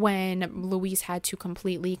when Louise had to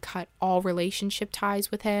completely cut all relationship ties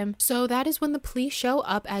with him. So that is when the police show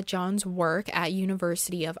up at John's work at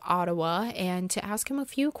University of Ottawa and to ask him a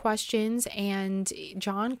few questions. And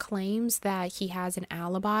John claims that he has an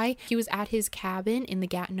alibi. He was at his cabin in the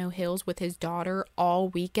Gatineau Hills with his daughter all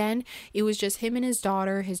weekend. It was just him and his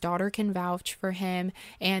daughter. His daughter can vouch for him,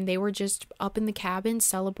 and they were just up in the cabin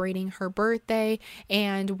celebrating her birthday.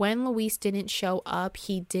 And when Louise didn't show up,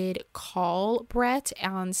 he did call Brett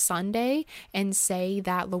on Sunday and say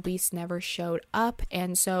that Louise never showed up.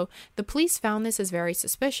 And so the police found this as very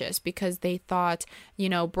suspicious, because they thought,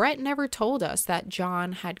 Brett never told us that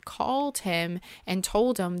John had called him and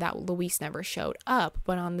told him that Louise never showed up.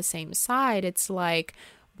 But on the same side, it's like,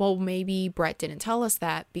 well, maybe Brett didn't tell us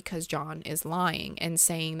that because John is lying and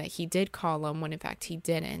saying that he did call him when in fact he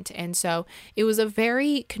didn't. And so it was a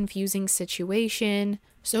very confusing situation.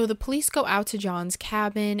 So the police go out to John's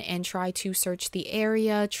cabin and try to search the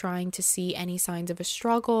area, trying to see any signs of a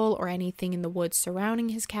struggle or anything in the woods surrounding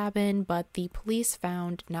his cabin, but the police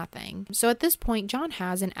found nothing. So at this point, John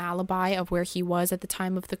has an alibi of where he was at the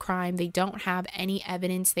time of the crime. They don't have any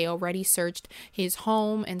evidence. They already searched his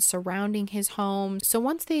home and surrounding his home. So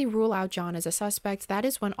once they rule out John as a suspect, that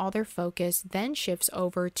is when all their focus then shifts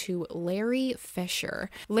over to Larry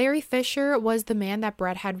Fisher. Larry Fisher was the man that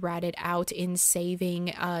Brett had ratted out in saving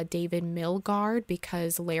David Milgaard,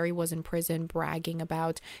 because Larry was in prison bragging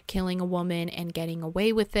about killing a woman and getting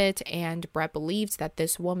away with it, and Brett believed that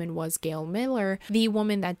this woman was Gail Miller, the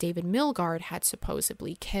woman that David Milgaard had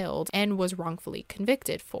supposedly killed and was wrongfully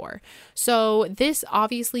convicted for. So this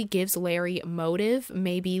obviously gives Larry motive.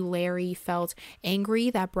 Maybe Larry felt angry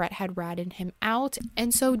that Brett had ratted him out.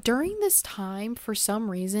 And so during this time, for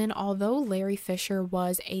some reason, although Larry Fisher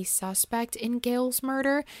was a suspect in Gail's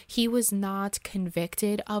murder, he was not convicted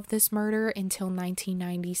of this murder until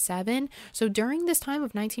 1997. So during this time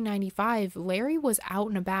of 1995, Larry was out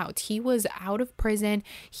and about. He was out of prison.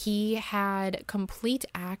 He had complete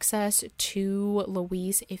access to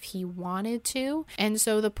Louise if he wanted to. And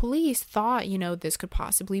so the police thought, this could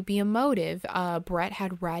possibly be a motive. Brett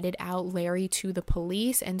had ratted out Larry to the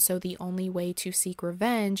police, and so the only way to seek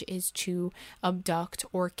revenge is to abduct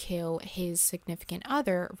or kill his significant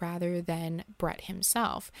other rather than Brett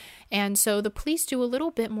himself. And so the police do a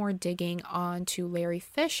little bit more digging onto Larry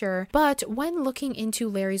Fisher, but when looking into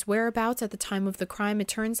Larry's whereabouts at the time of the crime, it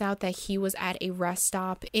turns out that he was at a rest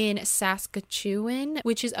stop in Saskatchewan,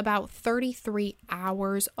 which is about 33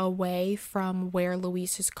 hours away from where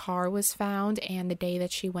Louise's car was found and the day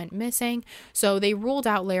that she went missing. So they ruled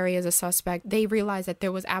out Larry as a suspect. They realized that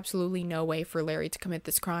there was absolutely no way for Larry to commit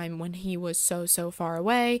this crime when he was so far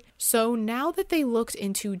away. So now that they looked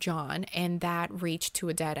into John and that reached to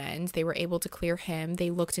a dead end, they were able to clear him.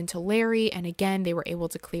 They looked into Larry, and again, they were able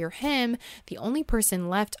to clear him. The only person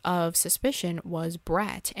left of suspicion was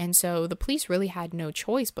Brett, and so the police really had no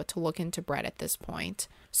choice but to look into Brett at this point.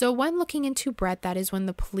 So when looking into Brett, that is when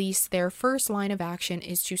the police, their first line of action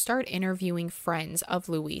is to start interviewing friends of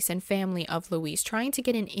Louise and family of Louise, trying to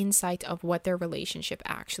get an insight of what their relationship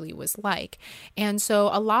actually was like. And so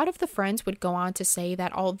a lot of the friends would go on to say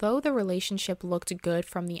that although the relationship looked good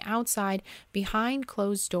from the outside, behind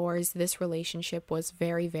closed doors, this relationship was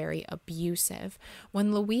very, very abusive.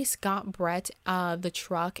 When Louise got Brett the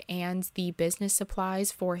truck and the business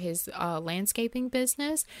supplies for his landscaping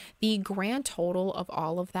business, the grand total of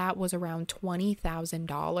all of that was around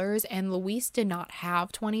 $20,000, and Louise did not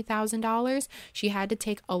have $20,000. She had to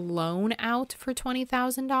take a loan out for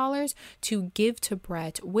 $20,000 to give to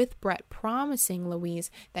Brett, with Brett promising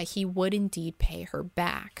Louise that he would indeed pay her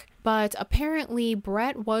back. But apparently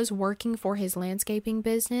Brett was working for his landscaping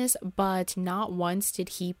business, but not once did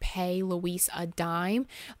he pay Louise a dime.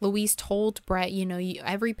 Louise told Brett,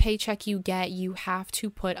 every paycheck you get, you have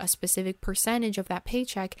to put a specific percentage of that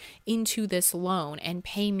paycheck into this loan and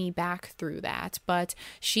pay me back through that. But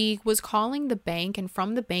she was calling the bank, and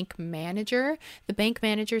from the bank manager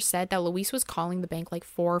said that Louise was calling the bank like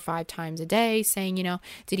 4 or 5 times a day saying,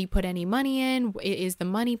 did he put any money in? Is the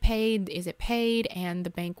money paid? Is it paid? And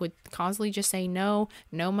the bank would constantly just say no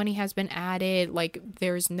money has been added, like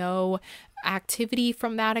there's no activity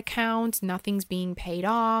from that account, nothing's being paid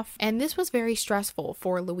off. And this was very stressful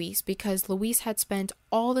for Louise, because Louise had spent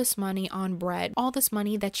all this money on Brett, all this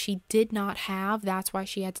money that she did not have. That's why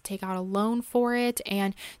she had to take out a loan for it,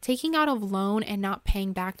 and taking out a loan and not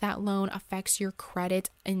paying back that loan affects your credit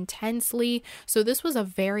intensely. So this was a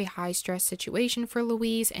very high stress situation for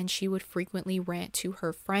Louise, and she would frequently rant to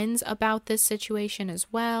her friends about this situation as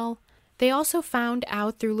well. They also found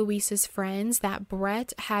out through Louise's friends that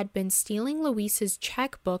Brett had been stealing Louise's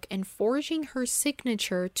checkbook and forging her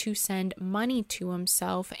signature to send money to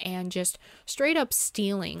himself, and just straight up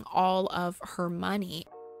stealing all of her money.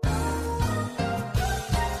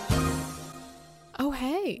 Oh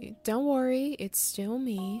hey, don't worry, it's still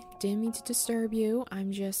me. Didn't mean to disturb you,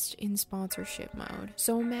 I'm just in sponsorship mode.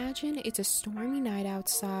 So imagine it's a stormy night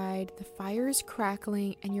outside, the fire is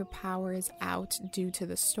crackling, and your power is out due to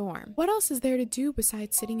the storm. What else is there to do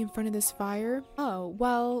besides sitting in front of this fire? Oh,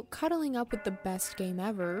 well, cuddling up with the best game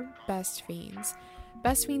ever, Best Fiends.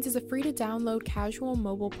 Best Fiends is a free-to-download casual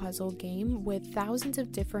mobile puzzle game with thousands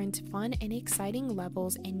of different fun and exciting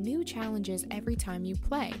levels and new challenges every time you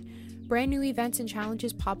play. Brand new events and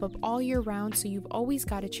challenges pop up all year round, so you've always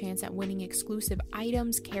got a chance at winning exclusive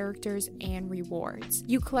items, characters, and rewards.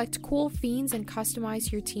 You collect cool fiends and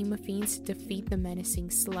customize your team of fiends to defeat the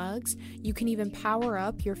menacing slugs. You can even power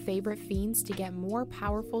up your favorite fiends to get more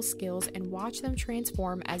powerful skills and watch them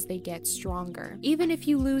transform as they get stronger. Even if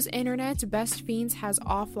you lose internet, Best Fiends has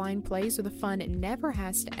offline play, so the fun never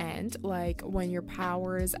has to end, like when your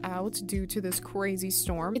power is out due to this crazy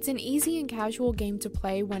storm. It's an easy and casual game to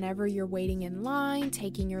play whenever you're waiting in line,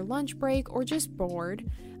 taking your lunch break, or just bored.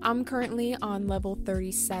 I'm currently on level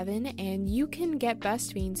 37, and you can get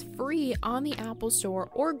Best Fiends free on the Apple Store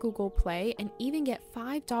or Google Play, and even get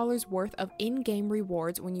 $5 worth of in-game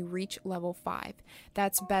rewards when you reach level 5.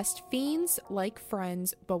 That's Best Fiends, like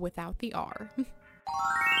friends, but without the R.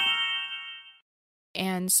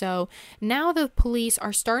 And so now the police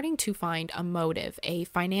are starting to find a motive, a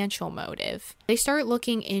financial motive. They start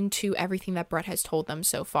looking into everything that Brett has told them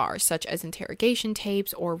so far, such as interrogation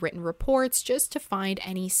tapes or written reports, just to find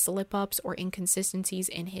any slip-ups or inconsistencies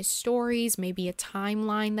in his stories, maybe a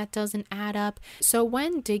timeline that doesn't add up. So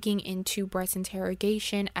when digging into Brett's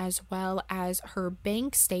interrogation, as well as her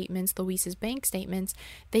bank statements, Louise's bank statements,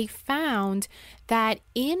 they found that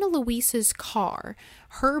in Louise's car,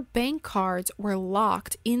 her bank cards were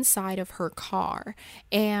locked inside of her car,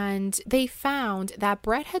 and they found that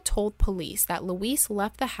Brett had told police that Louise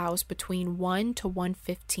left the house between 1 to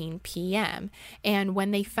 1:15 p.m. And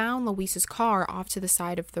when they found Louise's car off to the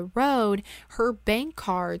side of the road, her bank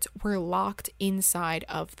cards were locked inside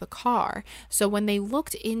of the car. So when they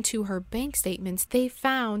looked into her bank statements, they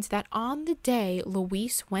found that on the day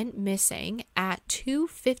Louise went missing at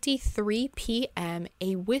 2:53 p.m.,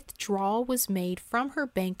 a withdrawal was made from her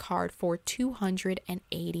bank card for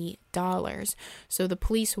 $280. So the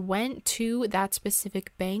police went to that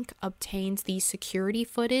specific bank, obtained the security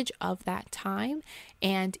footage of that time,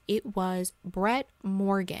 and it was Brett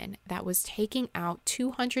Morgan that was taking out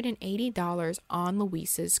 $280 on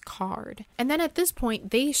Louise's card. And then at this point,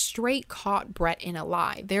 they straight caught Brett in a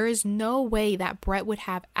lie. There is no way that Brett would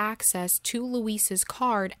have access to Louise's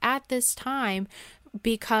card at this time,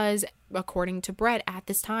 because according to Brett, at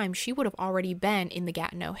this time, she would have already been in the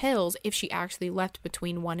Gatineau Hills if she actually left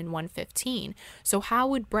between 1 and 1:15. So how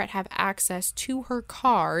would Brett have access to her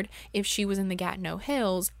card if she was in the Gatineau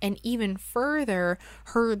Hills? And even further,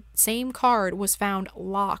 her same card was found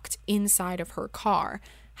locked inside of her car.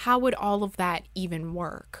 how would all of that even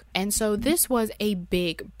work? And so this was a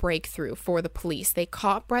big breakthrough for the police. They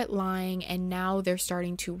caught Brett lying, and now they're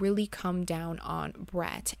starting to really come down on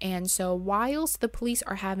Brett. And so whilst the police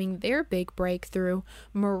are having their big breakthrough,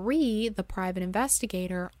 Marie, the private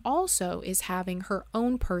investigator, also is having her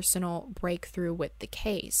own personal breakthrough with the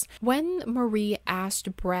case. When Marie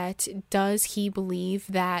asked Brett, does he believe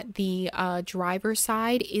that the driver's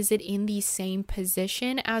side, is it in the same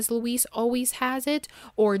position as Louise always has it,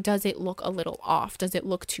 or does it look a little off? Does it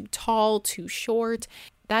look too tall, too short?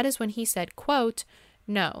 That is when he said, quote,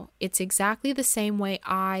 "No, it's exactly the same way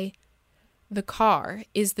the car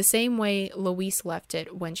is the same way Louise left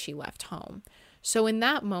it when she left home." So in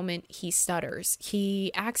that moment, he stutters.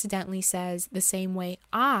 He accidentally says the same way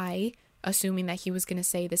assuming that he was going to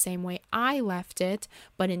say the same way I left it,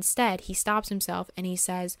 but instead he stops himself and he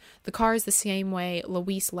says the car is the same way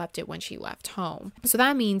Louise left it when she left home. So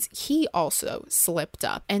that means he also slipped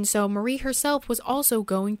up. And so Marie herself was also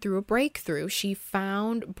going through a breakthrough. She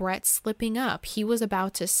found Brett slipping up. He was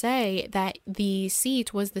about to say that the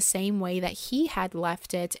seat was the same way that he had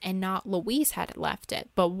left it and not Louise had left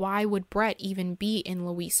it. But why would Brett even be in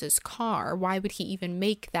Louise's car? Why would he even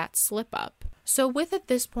make that slip up? So with at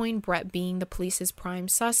this point Brett being the police's prime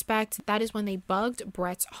suspect, that is when they bugged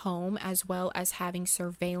Brett's home, as well as having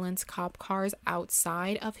surveillance cop cars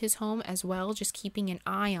outside of his home as well, just keeping an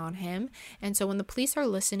eye on him. And so when the police are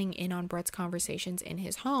listening in on Brett's conversations in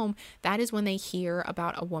his home, that is when they hear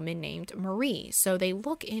about a woman named Marie. So they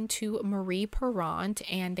look into Marie Perrant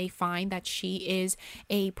and they find that she is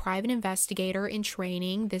a private investigator in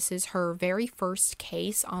training. This is her very first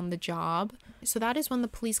case on the job. So that is when the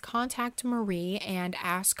police contact Marie and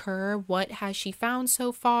ask her, what has she found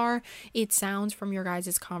so far? It sounds from your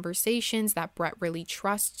guys' conversations that Brett really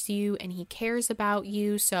trusts you and he cares about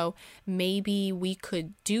you, so maybe we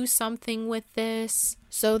could do something with this.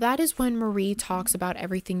 So that is when Marie talks about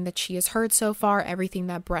everything that she has heard so far, everything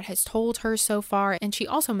that Brett has told her so far, and she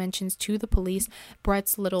also mentions to the police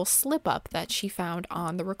Brett's little slip up that she found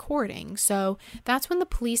on the recording. So that's when the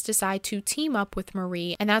police decide to team up with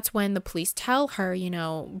Marie, and that's when the police tell her,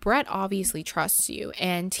 Brett obviously trusts you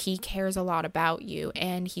and he cares a lot about you,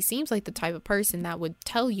 and he seems like the type of person that would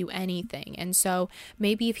tell you anything, and so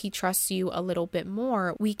maybe if he trusts you a little bit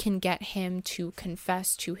more, we can get him to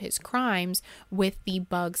confess to his crimes with the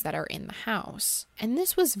bugs that are in the house. And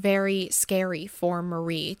this was very scary for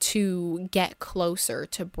Marie to get closer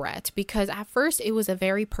to Brett, because at first it was a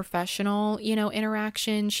very professional,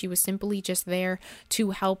 interaction. She was simply just there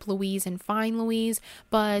to help Louise and find Louise.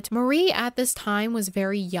 But Marie at this time was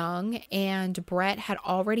very young, and Brett had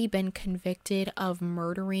already been convicted of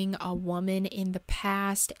murdering a woman in the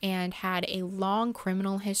past and had a long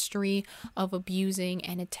criminal history of abusing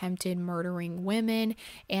and attempted murdering women.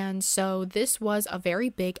 And so this was a very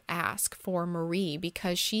big ask for Marie,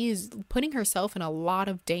 because she is putting herself in a lot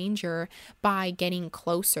of danger by getting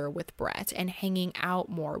closer with Brett and hanging out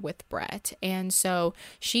more with Brett. And so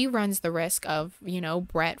she runs the risk of,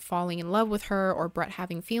 Brett falling in love with her, or Brett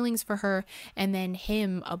having feelings for her, and then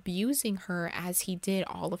him abusing her as he did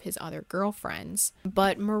all of his other girlfriends.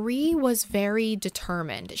 But Marie was very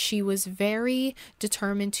determined. She was very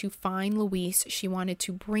determined to find Louise. She wanted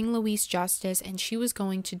to bring Louise justice, and she was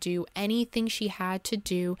going to do anything she had to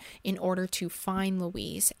do in order to find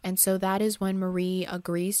Louise. And so that is when Marie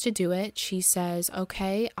agrees to do it. She says,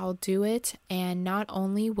 okay, I'll do it, and not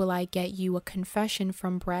only will I get you a confession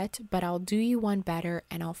from Brett, but I'll do you one better,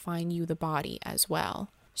 and I'll find you the body as well.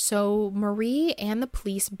 So Marie and the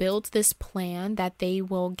police build this plan that they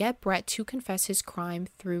will get Brett to confess his crime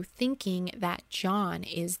through thinking that John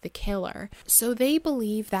is the killer. So they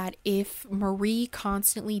believe that if Marie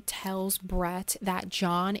constantly tells Brett that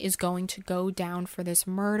John is going to go down for this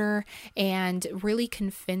murder and really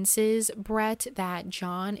convinces Brett that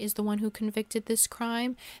John is the one who convicted this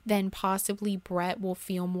crime, then possibly Brett will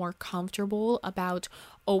feel more comfortable about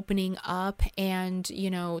opening up and,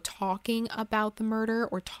 talking about the murder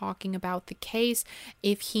or talking about the case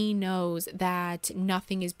if he knows that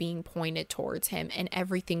nothing is being pointed towards him and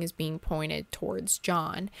everything is being pointed towards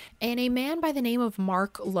John. And a man by the name of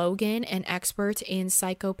Mark Logan, an expert in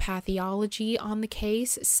psychopathology on the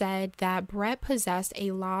case, said that Brett possessed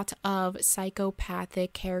a lot of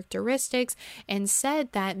psychopathic characteristics and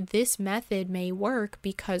said that this method may work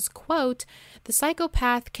because, quote, the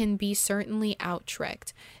psychopath can be certainly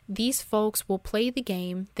out-tricked. These folks will play the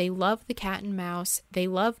game. They love the cat and mouse. They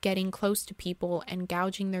love getting close to people and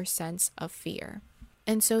gouging their sense of fear.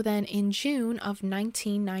 And so then in June of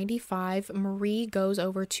 1995, Marie goes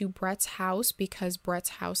over to Brett's house because Brett's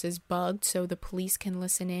house is bugged, so the police can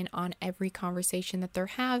listen in on every conversation that they're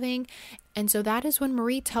having. And so that is when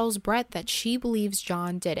Marie tells Brett that she believes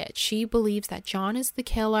John did it. She believes that John is the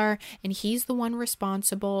killer and he's the one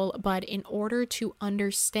responsible. But in order to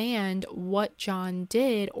understand what John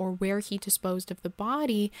did or where he disposed of the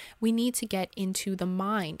body, we need to get into the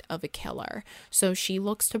mind of a killer. So she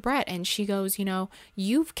looks to Brett and she goes,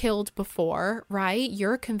 you've killed before, right?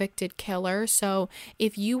 You're a convicted killer. So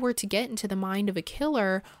if you were to get into the mind of a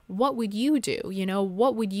killer, what would you do?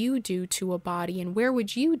 What would you do to a body, and where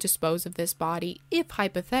would you dispose of this body if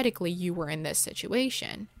hypothetically you were in this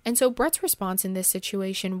situation? And so Brett's response in this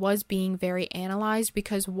situation was being very analyzed,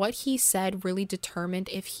 because what he said really determined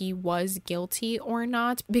if he was guilty or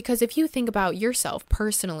not. Because if you think about yourself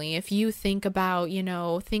personally, if you think about,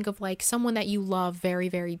 think of like someone that you love very,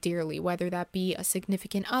 very dearly, whether that be a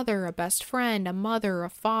significant other, a best friend, a mother, a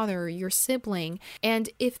father, your sibling. And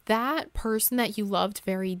if that person that you loved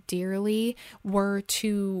very dearly were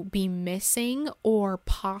to be missing or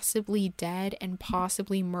possibly dead and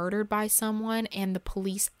possibly murdered by someone, and the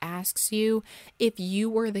police asks you if you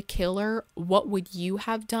were the killer, what would you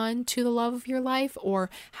have done to the love of your life, or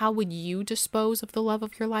how would you dispose of the love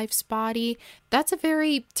of your life's body? That's a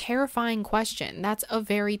very terrifying question. That's a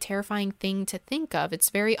very terrifying thing to think of. It's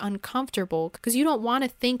very uncomfortable because you don't want to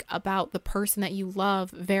think about the person that you love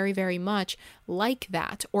very, very much like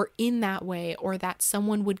that, or in that way, or that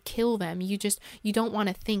someone would kill them. You don't want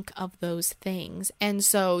to think of those things. And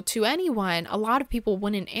so to anyone, a lot of people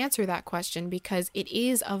wouldn't answer that question because it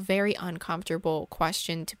is a very uncomfortable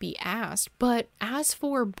question to be asked. But as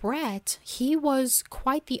for Brett, he was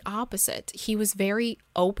quite the opposite. He was very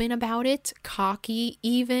open about it, cocky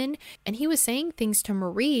even, and he was saying things to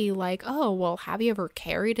Marie like, oh, well, have you ever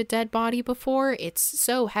carried a dead body before? It's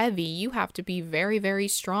so heavy. You have to be very, very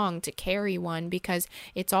strong to carry one because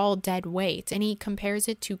it's all dead weight. And he compares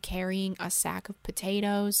it to carrying a sack of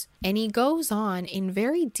potatoes. And he goes on in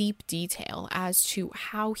very deep detail as to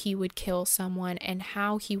how he would kill someone and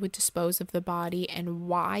how he would dispose of the body and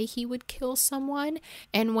why he would kill someone.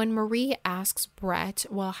 And when Marie asks Brett,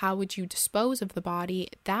 well, how would you dispose of the body?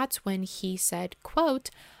 That's when he said, quote,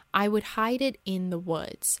 I would hide it in the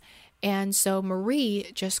woods. And so Marie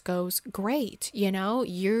just goes, great,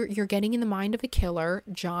 you're getting in the mind of a killer.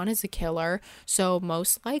 John is a killer. So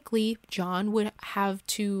most likely John would have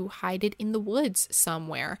to hide it in the woods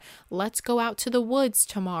somewhere. Let's go out to the woods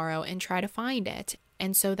tomorrow and try to find it.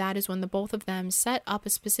 And so that is when the both of them set up a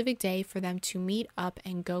specific day for them to meet up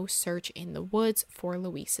and go search in the woods for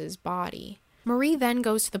Louise's body. Marie then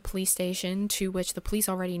goes to the police station, to which the police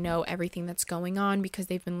already know everything that's going on because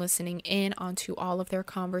they've been listening in onto all of their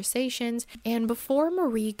conversations. And before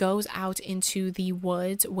Marie goes out into the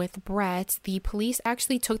woods with Brett, the police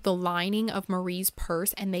actually took the lining of Marie's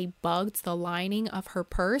purse and they bugged the lining of her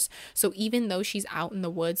purse. So even though she's out in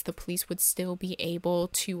the woods, the police would still be able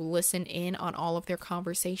to listen in on all of their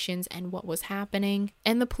conversations and what was happening.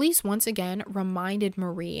 And the police once again reminded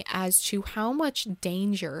Marie as to how much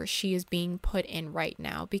danger she is being put in right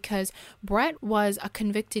now, because Brett was a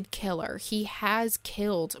convicted killer. He has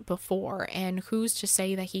killed before, and who's to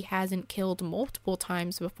say that he hasn't killed multiple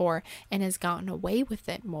times before and has gotten away with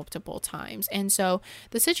it multiple times. And so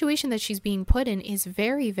the situation that she's being put in is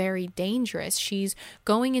very, very dangerous. She's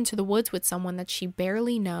going into the woods with someone that she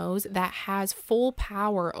barely knows, that has full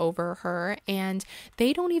power over her, and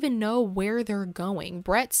they don't even know where they're going.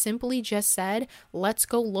 Brett simply just said, let's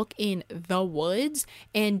go look in the woods,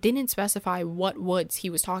 and didn't specify what woods he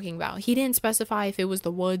was talking about. He didn't specify if it was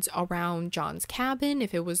the woods around John's cabin,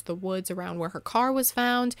 if it was the woods around where her car was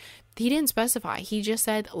found. He didn't specify. He just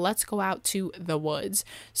said, let's go out to the woods.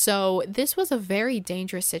 So this was a very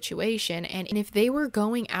dangerous situation. And if they were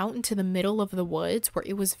going out into the middle of the woods where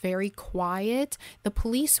it was very quiet, the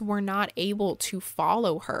police were not able to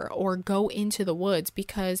follow her or go into the woods,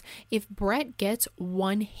 because if Brett gets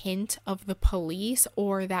one hint of the police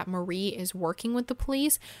or that Marie is working with the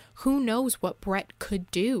police, who knows what Brett could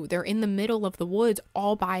do? They're in the middle of the woods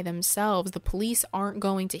all by themselves. The police aren't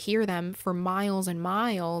going to hear them for miles and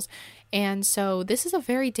miles. And so this is a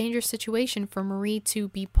very dangerous situation for Marie to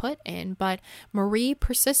be put in. But Marie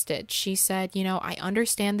persisted. She said, I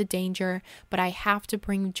understand the danger, but I have to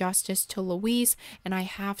bring justice to Louise and I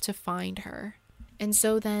have to find her. And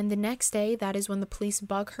so then the next day, that is when the police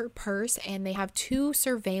bug her purse, and they have 2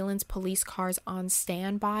 surveillance police cars on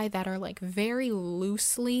standby that are like very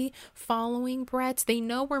loosely following Brett. They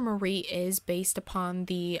know where Marie is based upon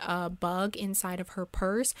the bug inside of her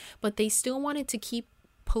purse, but they still wanted to keep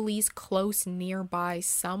police close nearby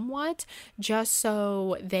somewhat, just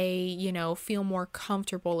so they, you know, feel more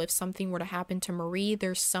comfortable. If something were to happen to Marie,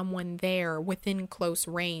 there's someone there within close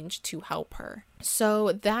range to help her.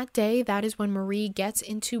 So that day, that is when Marie gets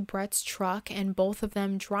into Brett's truck and both of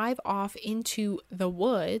them drive off into the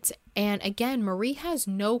woods. And again, Marie has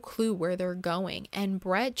no clue where they're going, and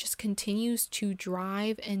Brett just continues to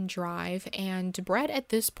drive and drive. And Brett at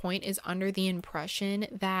this point is under the impression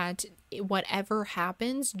that whatever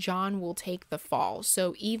happens, John will take the fall.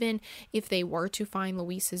 So even if they were to find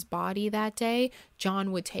Louise's body that day,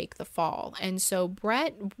 John would take the fall. And so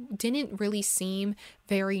Brett didn't really seem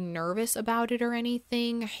very nervous about it or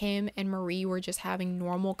anything. Him and Marie were just having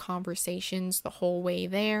normal conversations the whole way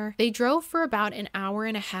there. They drove for about an hour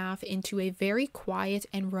and a half into a very quiet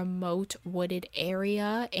and remote wooded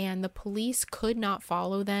area, and the police could not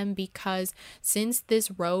follow them because since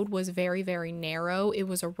this road was very, very narrow, it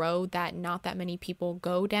was a road that not that many people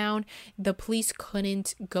go down. The police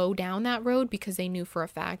couldn't go down that road because they knew for a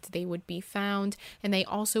fact they would be found, and they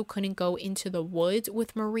also couldn't go into the woods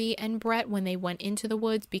with Marie and Brett when they went into the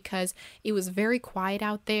woods because it was very quiet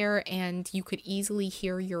out there and you could easily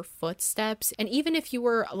hear your footsteps. And even if you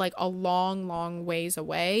were like a long ways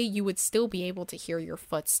away, you would still be able to hear your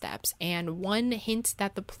footsteps. And one hint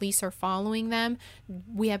that the police are following them,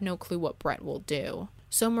 we have no clue what Brett will do.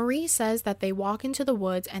 So Marie says that they walk into the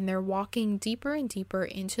woods and they're walking deeper and deeper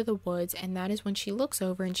into the woods, and that is when she looks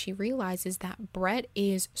over and she realizes that Brett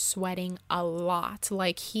is sweating a lot.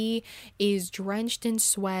 Like, he is drenched in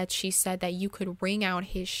sweat. She said that you could wring out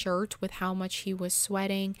his shirt with how much he was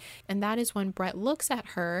sweating, and that is when Brett looks at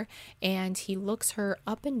her and he looks her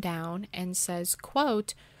up and down and says,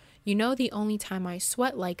 quote, "You know, the only time I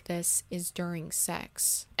sweat like this is during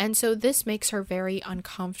sex." And so this makes her very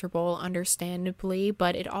uncomfortable, understandably,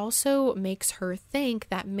 but it also makes her think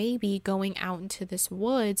that maybe going out into this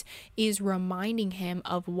woods is reminding him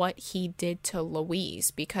of what he did to Louise,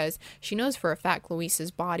 because she knows for a fact Louise's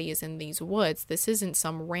body is in these woods. This isn't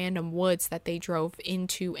some random woods that they drove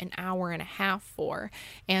into an hour and a half for.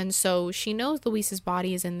 And so she knows Louise's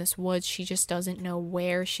body is in this woods. She just doesn't know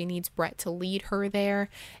where. She needs Brett to lead her there.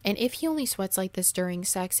 And if he only sweats like this during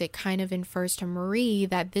sex, it kind of infers to Marie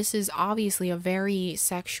that this is obviously a very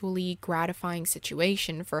sexually gratifying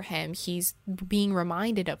situation for him. He's being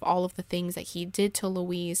reminded of all of the things that he did to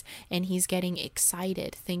Louise, and he's getting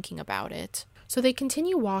excited thinking about it. So they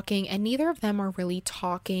continue walking, and neither of them are really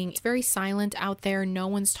talking. It's very silent out there. No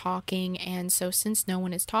one's talking. And so since no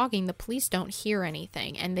one is talking, the police don't hear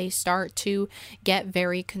anything, and they start to get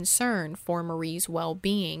very concerned for Marie's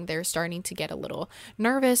well-being. They're starting to get a little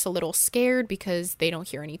nervous, a little scared because they don't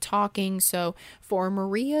hear any talking. So for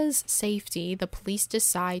Maria's safety, the police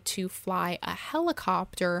decide to fly a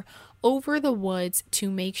helicopter over the woods to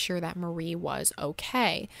make sure that Marie was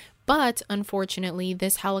okay. But unfortunately,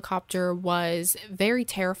 this helicopter was very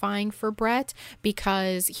terrifying for Brett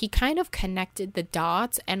because he kind of connected the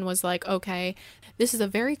dots and was like, okay, this is a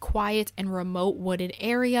very quiet and remote wooded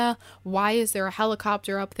area. Why is there a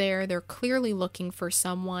helicopter up there? They're clearly looking for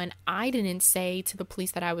someone. I didn't say to the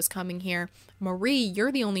police that I was coming here. Marie,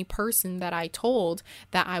 you're the only person that I told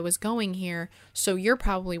that I was going here, so you're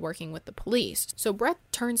probably working with the police. So Brett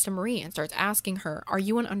turns to Marie and starts asking her, are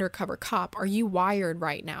you an undercover cop? Are you wired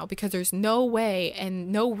right now? Because there's no way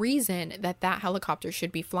and no reason that that helicopter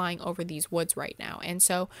should be flying over these woods right now. And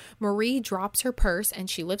so Marie drops her purse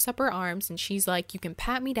and she lifts up her arms and she's like, you can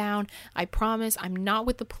pat me down. I promise I'm not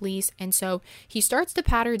with the police. And so he starts to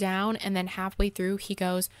pat her down, and then halfway through he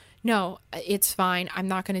goes, no, it's fine. I'm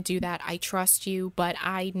not going to do that. I trust you, but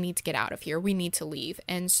I need to get out of here. We need to leave.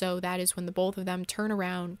 And so that is when the both of them turn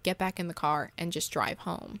around, get back in the car, and just drive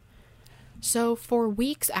home. So for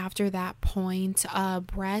weeks after that point,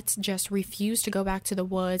 Brett just refused to go back to the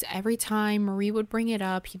woods. Every time Marie would bring it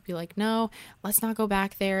up, he'd be like, no, let's not go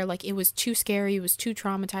back there. Like, it was too scary. It was too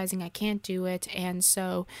traumatizing. I can't do it. And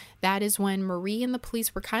so that is when Marie and the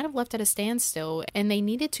police were kind of left at a standstill, and they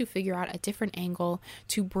needed to figure out a different angle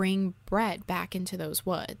to bring Brett back into those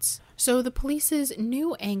woods. So the police's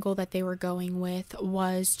new angle that they were going with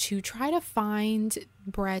was to try to find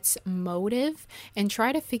Brett's motive and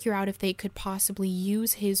try to figure out if they could possibly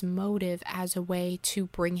use his motive as a way to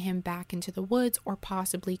bring him back into the woods or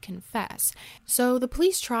possibly confess. So the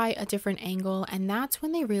police try a different angle, and that's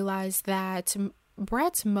when they realize that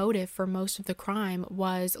Brett's motive for most of the crime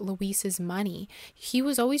was Louise's money. He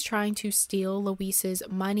was always trying to steal Louise's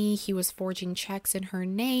money. He was forging checks in her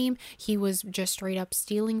name. He was just straight up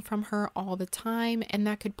stealing from her all the time. And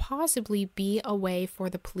that could possibly be a way for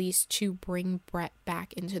the police to bring Brett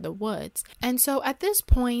back into the woods. And so at this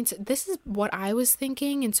point, this is what I was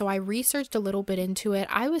thinking. And so I researched a little bit into it.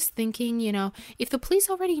 I was thinking, if the police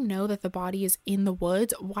already know that the body is in the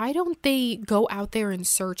woods, why don't they go out there and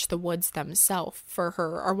search the woods themselves for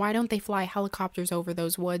her? Or why don't they fly helicopters over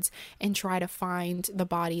those woods and try to find the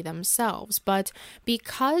body themselves? But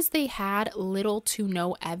because they had little to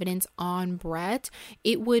no evidence on Brett,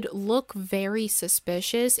 it would look very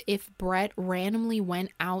suspicious if Brett randomly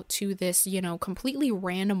went out to this, completely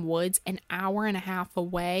random woods an hour and a half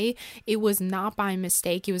away. It was not by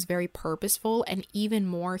mistake. It was very purposeful. And even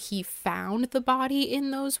more, he found the body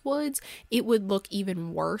in those woods. It would look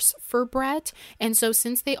even worse for Brett. And so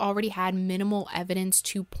since they already had minimal evidence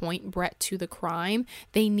to point Brett to the crime,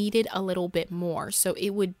 they needed a little bit more. So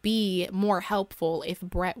it would be more helpful if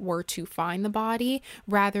Brett were to find the body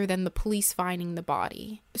rather than the police finding the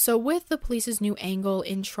body. So with the police's new angle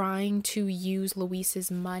in trying to use Louise's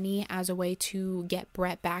money as a way to get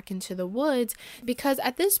Brett back into the woods, because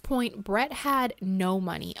at this point, Brett had no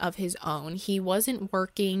money of his own. He wasn't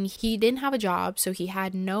working. He didn't have a job, so he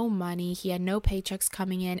had no money. He had no paychecks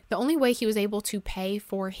coming in. The only way he was able to pay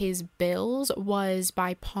for his bills was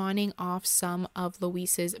by pawning off some of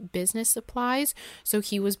Louise's business supplies. So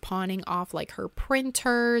he was pawning off like her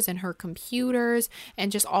printers and her computers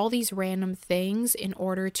and just all these random things in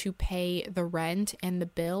order to pay the rent and the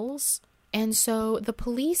bills. And so the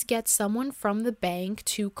police get someone from the bank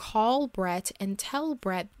to call Brett and tell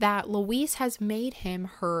Brett that Louise has made him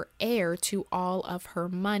her heir to all of her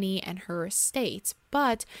money and her estates.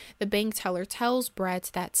 But the bank teller tells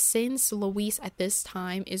Brett that since Louise at this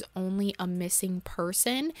time is only a missing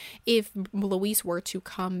person, if Louise were to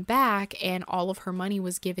come back and all of her money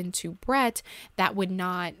was given to Brett, that would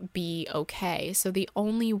not be okay. So the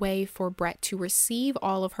only way for Brett to receive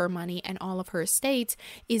all of her money and all of her estates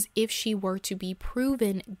is if she were to be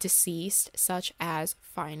proven deceased, such as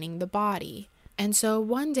finding the body. And so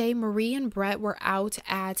one day, Marie and Brett were out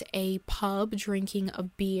at a pub drinking a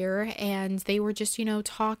beer, and they were just,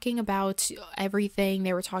 talking about everything.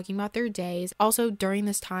 They were talking about their days. Also, during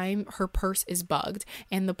this time, her purse is bugged,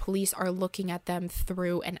 and the police are looking at them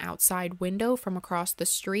through an outside window from across the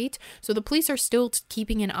street. So the police are still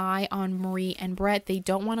keeping an eye on Marie and Brett. They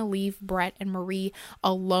don't want to leave Brett and Marie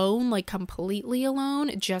alone, like completely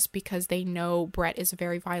alone, just because they know Brett is a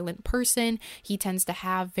very violent person. He tends to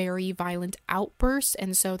have very violent outbursts,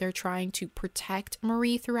 and so they're trying to protect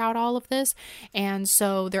Marie throughout all of this. And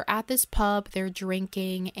so they're at this pub, they're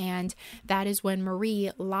drinking, and that is when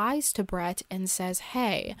Marie lies to Brett and says,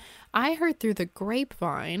 "Hey, I heard through the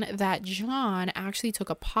grapevine that John actually took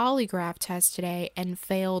a polygraph test today and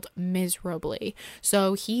failed miserably.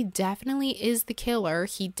 So he definitely is the killer.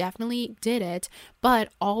 He definitely did it.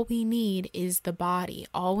 But all we need is the body.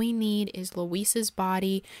 All we need is Louise's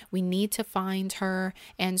body. We need to find her.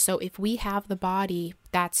 And so if we have the body,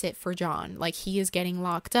 that's it for John. Like, he is getting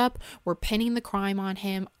locked up. We're pinning the crime on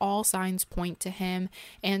him. All signs point to him."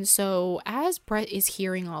 And so as Brett is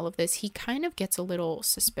hearing all of this, he kind of gets a little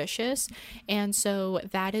suspicious. And so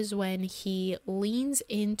that is when he leans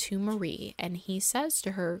into Marie and he says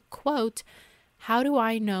to her, quote, "How do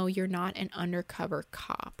I know you're not an undercover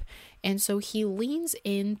cop?" And so he leans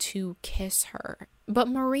in to kiss her. But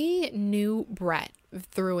Marie knew Brett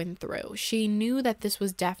through and through. She knew that this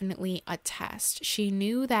was definitely a test. She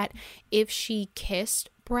knew that if she kissed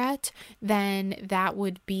Brett, then that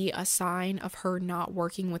would be a sign of her not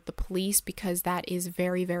working with the police, because that is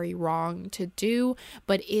very, very wrong to do.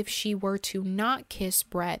 But if she were to not kiss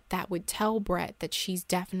Brett, that would tell Brett that she's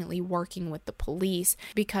definitely working with the police,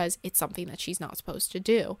 because it's something that she's not supposed to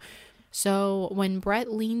do. So when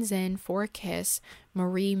Brett leans in for a kiss,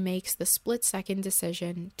 Marie makes the split-second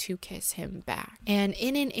decision to kiss him back. And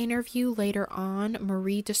in an interview later on,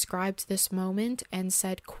 Marie described this moment and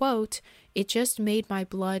said, quote, "It just made my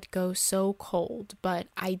blood go so cold, but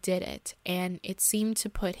I did it, and it seemed to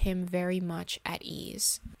put him very much at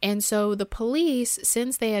ease." And so the police,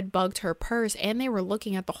 since they had bugged her purse and they were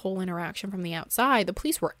looking at the whole interaction from the outside, the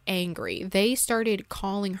police were angry. They started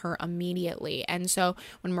calling her immediately. And so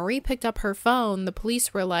when Marie picked up her phone, the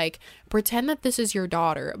police were like, "Pretend that this is your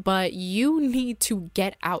daughter, but you need to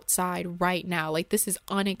get outside right now. Like, this is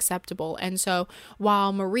unacceptable." And so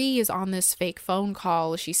while Marie is on this fake phone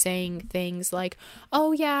call, she's saying things like,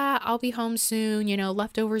 "Oh yeah, I'll be home soon,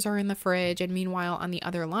 leftovers are in the fridge." And meanwhile, on the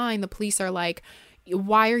other line, the police are like,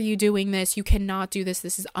 why are you doing this? You cannot do this.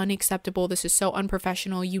 This is unacceptable. This is so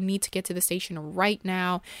unprofessional. You need to get to the station right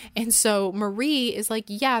now. And so Marie is like,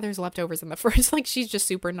 yeah, there's leftovers in the fridge. Like, she's just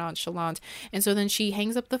super nonchalant. And so then she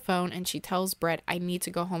hangs up the phone and she tells Brett, I need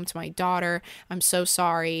to go home to my daughter. I'm so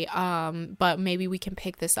sorry. But maybe we can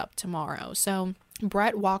pick this up tomorrow. So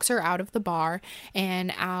Brett walks her out of the bar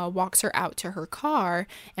and walks her out to her car.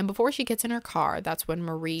 And before she gets in her car, that's when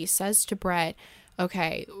Marie says to Brett,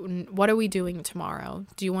 okay, what are we doing tomorrow?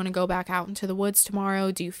 Do you want to go back out into the woods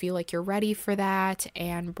tomorrow? Do you feel like you're ready for that?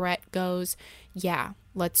 And Brett goes, yeah,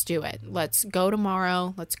 let's do it. Let's go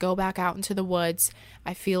tomorrow. Let's go back out into the woods.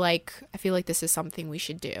 I feel like this is something we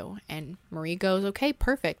should do. And Marie goes, okay,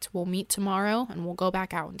 perfect. We'll meet tomorrow and we'll go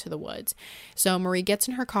back out into the woods. So Marie gets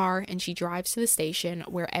in her car and she drives to the station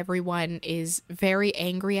where everyone is very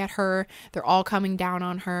angry at her. They're all coming down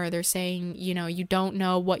on her. They're saying, you don't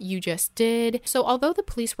know what you just did. So although the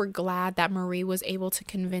police were glad that Marie was able to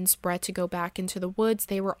convince Brett to go back into the woods,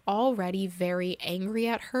 they were already very angry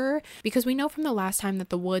at her, because we know from the last time that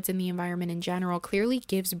the woods and the environment in general clearly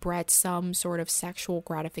gives Brett some sort of sexual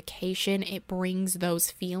gratification. It brings those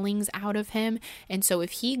feelings out of him. And so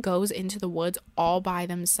if he goes into the woods all by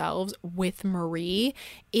themselves with Marie,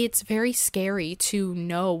 it's very scary to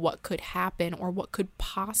know what could happen or what could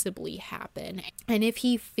possibly happen. And if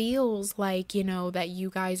he feels like, that you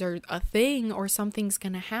guys are a thing or something's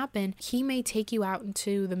gonna happen, he may take you out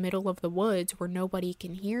into the middle of the woods where nobody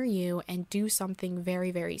can hear you and do something very,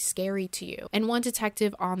 very scary to you. And one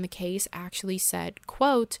detective on the case actually said,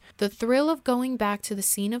 quote, the thrill of going back to the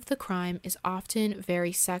scene of the crime is often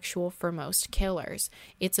very sexual for most killers.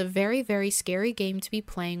 It's a very, very scary game to be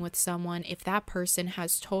playing with someone if that person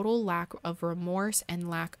has total lack of remorse and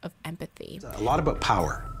lack of empathy. A lot about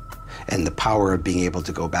power. And the power of being able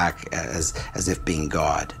to go back as if being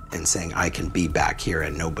God and saying, I can be back here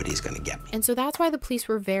and nobody's going to get me. And so that's why the police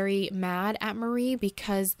were very mad at Marie,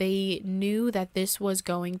 because they knew that this was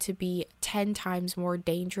going to be 10 times more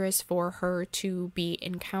dangerous for her to be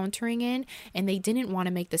encountering in, and they didn't want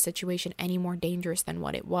to make the situation any more dangerous than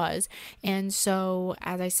what it was. And so,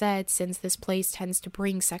 as I said, since this place tends to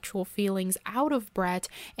bring sexual feelings out of Brett,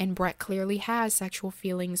 and Brett clearly has sexual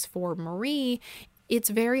feelings for Marie, it's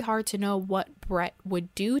very hard to know what Brett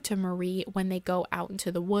would do to Marie when they go out into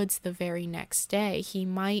the woods the very next day. He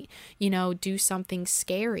might, do something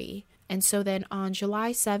scary. And so then on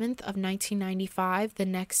July 7th of 1995, the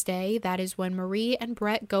next day, that is when Marie and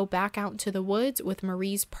Brett go back out into the woods with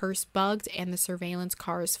Marie's purse bugged and the surveillance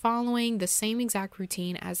cars following, the same exact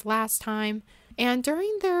routine as last time. And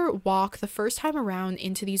during their walk, the first time around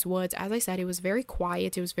into these woods, as I said, it was very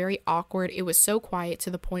quiet. It was very awkward. It was so quiet to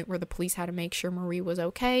the point where the police had to make sure Marie was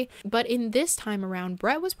okay. But in this time around,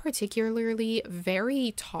 Brett was particularly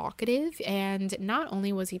very talkative. And not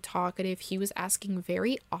only was he talkative, he was asking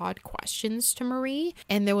very odd questions to Marie.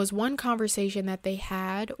 And there was one conversation that they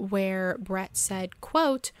had where Brett said,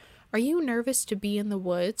 quote, "Are you nervous to be in the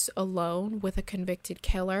woods alone with a convicted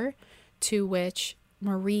killer?" To which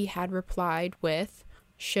Marie had replied with,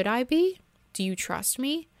 "Should I be? Do you trust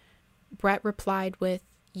me?" Brett replied with,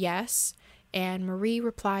 "Yes." And Marie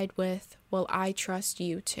replied with, "Well, I trust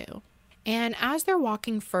you too." And as they're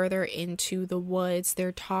walking further into the woods,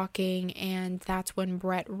 they're talking, and that's when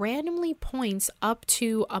Brett randomly points up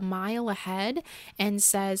to a mile ahead and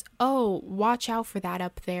says, "Oh, watch out for that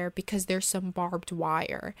up there because there's some barbed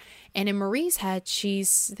wire." And in Marie's head,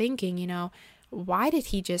 she's thinking, why did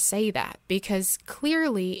he just say that? Because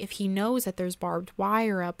clearly, if he knows that there's barbed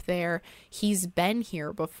wire up there, he's been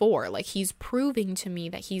here before. Like, he's proving to me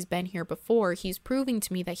that he's been here before. He's proving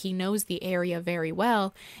to me that he knows the area very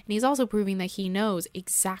well. And he's also proving that he knows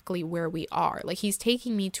exactly where we are. Like, he's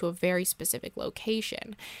taking me to a very specific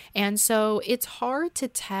location. And so it's hard to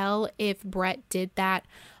tell if Brett did that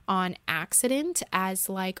on accident, as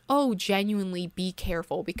like, oh, genuinely be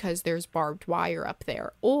careful because there's barbed wire up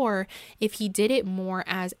there, or if he did it more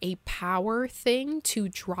as a power thing to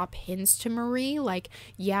drop hints to Marie, like,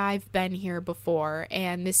 yeah, I've been here before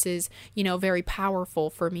and this is, very powerful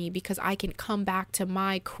for me because I can come back to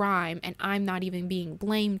my crime and I'm not even being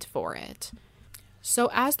blamed for it.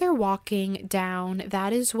 So as they're walking down,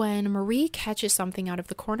 that is when Marie catches something out of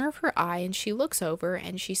the corner of her eye, and she looks over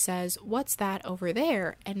and she says, "What's that over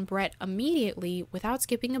there?" And Brett immediately, without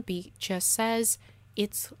skipping a beat, just says,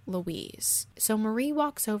 it's Louise. So Marie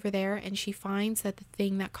walks over there and she finds that the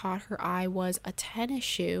thing that caught her eye was a tennis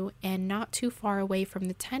shoe, and not too far away from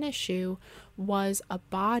the tennis shoe was a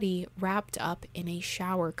body wrapped up in a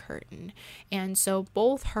shower curtain. And so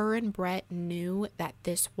both her and Brett knew that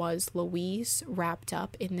this was Louise wrapped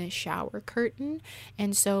up in this shower curtain.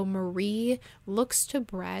 And so Marie looks to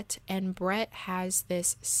Brett, and Brett has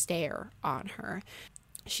this stare on her.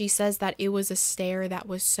 She says that it was a stare that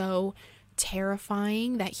was so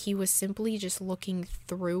terrifying that he was simply just looking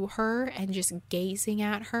through her and just gazing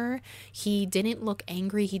at her. He didn't look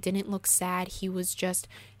angry, he didn't look sad, he was just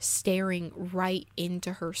staring right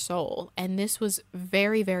into her soul. And this was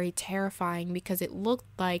very, very terrifying because it looked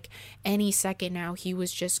like any second now he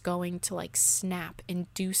was just going to like snap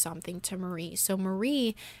and do something to Marie. So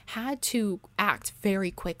Marie had to act very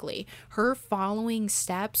quickly. Her following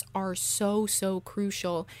steps are so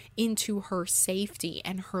crucial into her safety,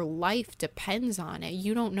 and her life depends on it.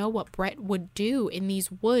 You don't know what Brett would do in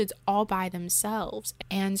these woods all by themselves.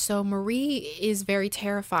 And so Marie is very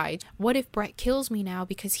terrified. What if Brett kills me now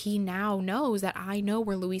because he now knows that I know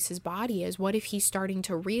where Louise's body is? What if he's starting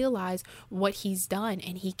to realize what he's done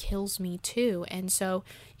and he kills me too? And so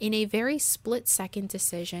in a very split-second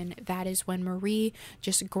decision, that is when Marie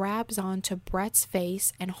just grabs onto Brett's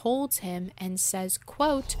face and holds him and says,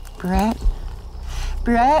 quote, Brett,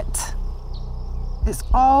 it's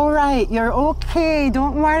all right. You're okay.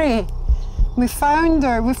 Don't worry. We found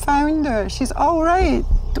her. She's all right.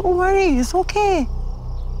 Don't worry. It's okay.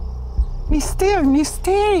 Me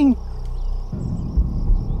staring.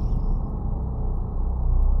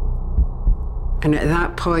 And at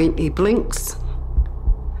that point, he blinks.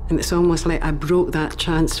 And it's almost like I broke that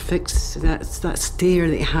transfix, that stare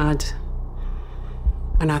that he had.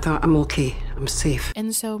 And I thought, I'm okay, I'm safe.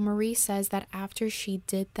 And so Marie says that after she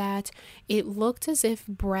did that, it looked as if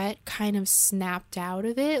Brett kind of snapped out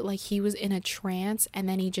of it, like he was in a trance, and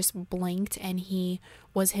then he just blinked and he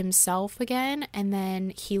was himself again. And then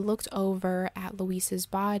he looked over at Louise's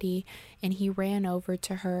body and he ran over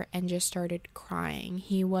to her and just started crying.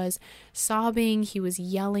 He was sobbing, he was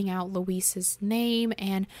yelling out Louise's name,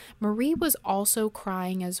 and Marie was also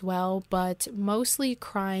crying as well, but mostly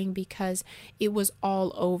crying because it was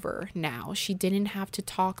all over now. She didn't have to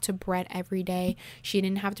talk to Brett every day. She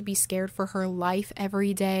didn't have to be scared for her life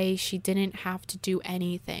every day. She didn't have to do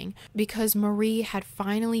anything because Marie had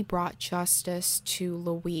finally brought justice to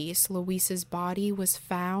Louise. Louise's body was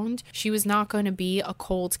found. She was not going to be a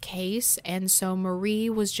cold case, and so Marie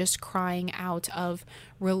was just crying out of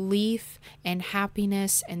relief and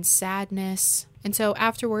happiness and sadness. And so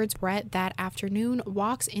afterwards, Brett that afternoon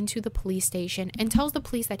walks into the police station and tells the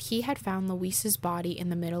police that he had found Louise's body in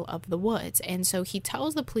the middle of the woods. And so he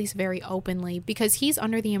tells the police very openly because he's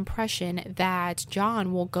under the impression that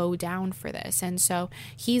John will go down for this. And so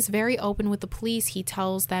he's very open with the police. He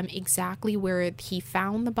tells them exactly where he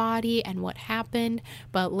found the body and what happened.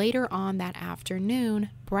 But later on that afternoon,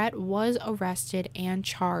 Brett was arrested and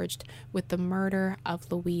charged with the murder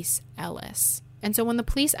of Louise Ellis. And so when the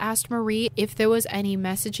police asked Marie if there was any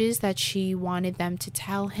messages that she wanted them to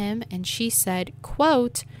tell him, and she said,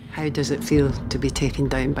 quote, how does it feel to be taken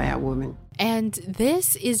down by a woman? And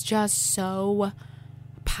this is just so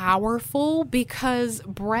powerful because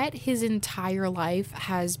Brett his entire life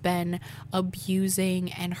has been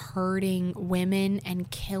abusing and hurting women and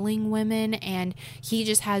killing women, and he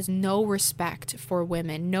just has no respect for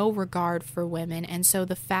women, no regard for women. And so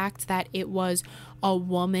the fact that it was a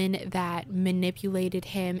woman that manipulated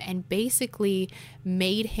him and basically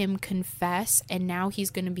made him confess, and now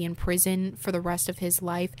he's going to be in prison for the rest of his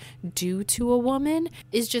life due to a woman,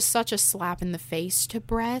 is just such a slap in the face to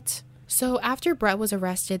Brett. So after Brett was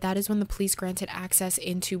arrested, that is when the police granted access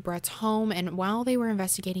into Brett's home. And while they were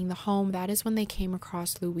investigating the home, that is when they came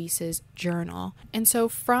across Louise's journal. And so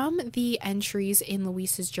from the entries in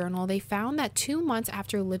Louise's journal, they found that 2 months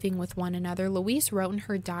after living with one another, Louise wrote in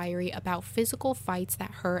her diary about physical fights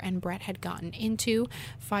that her and Brett had gotten into.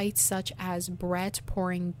 Fights such as Brett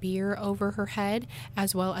pouring beer over her head,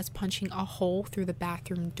 as well as punching a hole through the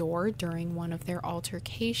bathroom door during one of their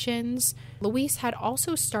altercations. Louise had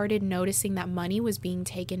also started noticing that money was being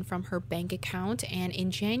taken from her bank account, and in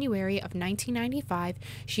January of 1995,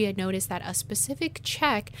 she had noticed that a specific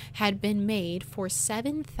check had been made for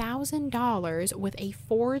 $7,000 with a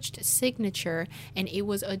forged signature, and it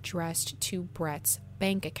was addressed to Brett's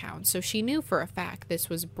bank account. So she knew for a fact this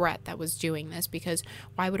was Brett that was doing this, because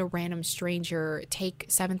why would a random stranger take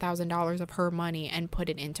 $7,000 of her money and put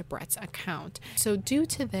it into Brett's account? So due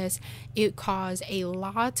to this, it caused a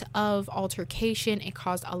lot of altercation. It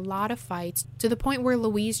caused a lot of fights, to the point where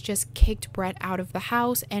Louise just kicked Brett out of the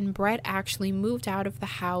house, and Brett actually moved out of the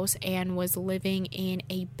house and was living in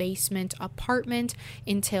a basement apartment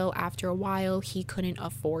until after a while he couldn't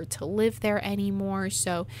afford to live there anymore.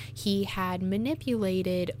 So he had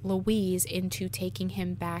manipulated Louise into taking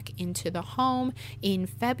him back into the home in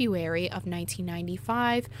February of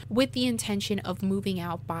 1995 with the intention of moving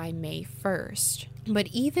out by May 1st. But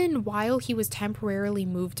even while he was temporarily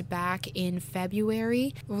moved back in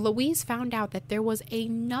February, Louise found out that there was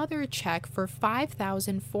another check for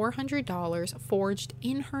 $5,400 forged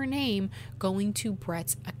in her name going to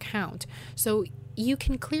Brett's account. So you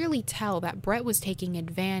can clearly tell that Brett was taking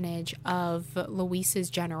advantage of Louise's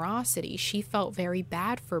generosity. She felt very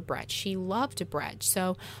bad for Brett. She loved Brett.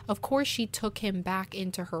 So, of course, she took him back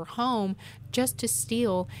into her home just to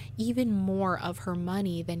steal even more of her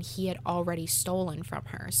money than he had already stolen from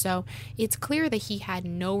her. So it's clear that he had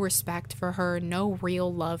no respect for her, no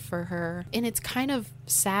real love for her. And it's kind of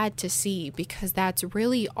sad to see, because that's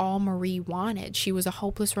really all Marie wanted. She was a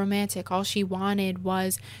hopeless romantic. All she wanted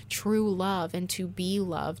was true love and to be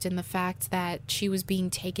loved. And the fact that she was being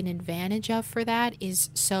taken advantage of for that is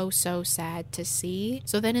so sad to see.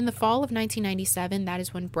 So then in the fall of 1997, that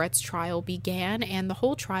is when Brett's trial began, and the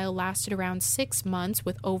whole trial lasted around 6 months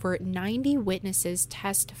with over 90 witnesses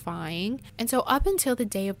testifying. And so up until the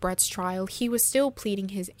day of Brett's trial, he was still pleading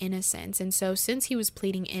his innocence. And so since he was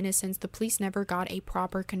pleading innocence, the police never got a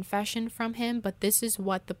proper confession from him, but this is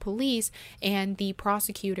what the police and the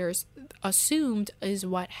prosecutors assumed is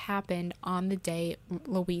what happened on the day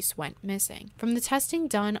Louise went missing. From the testing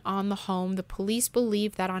done on the home, the police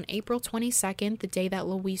believed that on April 22nd, the day that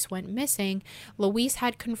Louise went missing, Louise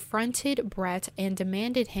had confronted Brett and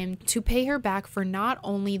demanded him to pay her back for not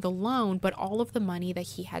only the loan, but all of the money that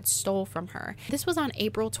he had stole from her. This was on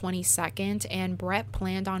April 22nd, and Brett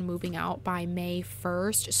planned on moving out by May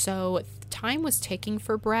 1st, so time was ticking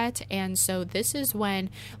for Brett, and so this is when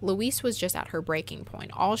Louise was just at her breaking point.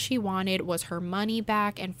 All she wanted was her money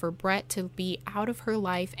back and for Brett to be out of her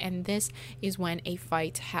life, and this is when a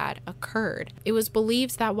fight had occurred. It was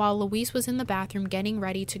believed that while Louise was in the bathroom getting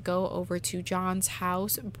ready to go over to John's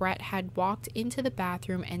house, Brett had walked into the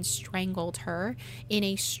bathroom and strangled her. In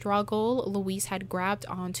a struggle, Louise had grabbed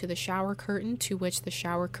onto the shower curtain, to which the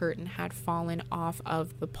shower curtain had fallen off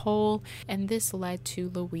of the pole, and this led to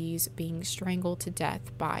Louise being strangled to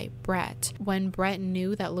death by Brett. When Brett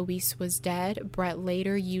knew that Louise was dead, Brett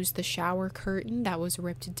later used the shower curtain that was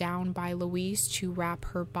ripped down by Louise to wrap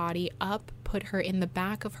her body up, put her in the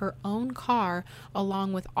back of her own car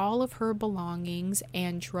along with all of her belongings,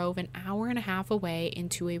 and drove an hour and a half away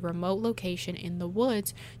into a remote location in the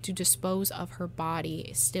woods to dispose of her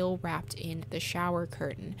body, still wrapped in the shower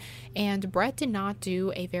curtain. And Brett did not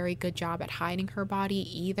do a very good job at hiding her body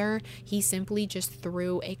either. He simply just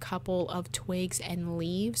threw a couple of twigs and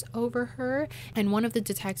leaves over her, and one of the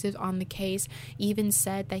detectives on the case even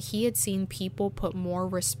said that he had seen people put more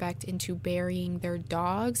respect into burying their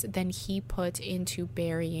dogs than he put into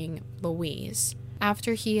burying Louise.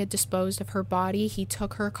 After he had disposed of her body, he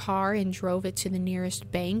took her car and drove it to the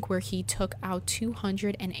nearest bank, where he took out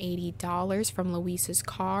 $280 from Louise's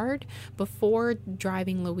card before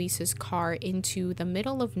driving Louise's car into the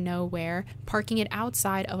middle of nowhere, parking it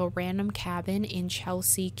outside of a random cabin in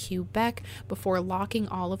Chelsea, Quebec, before locking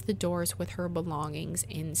all of the doors with her belongings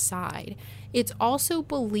inside. It's also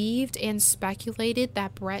believed and speculated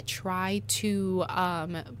that Brett tried to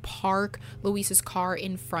park Louise's car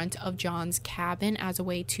in front of John's cabin as a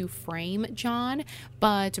way to frame John,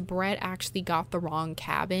 but Brett actually got the wrong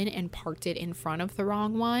cabin and parked it in front of the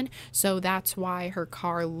wrong one, so that's why her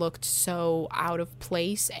car looked so out of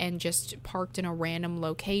place and just parked in a random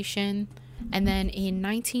location. And then in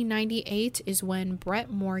 1998 is when Brett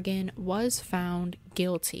Morgan was found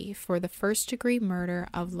guilty for the first-degree murder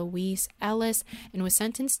of Louise Ellis and was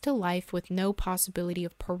sentenced to life with no possibility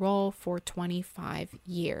of parole for 25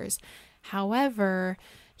 years. However,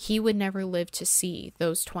 he would never live to see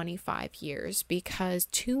those 25 years because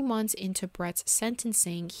 2 months into Brett's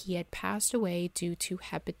sentencing, he had passed away due to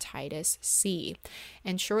hepatitis C.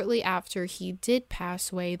 And shortly after he did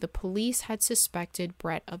pass away, the police had suspected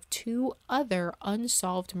Brett of 2 other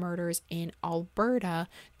unsolved murders in Alberta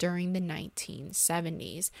during the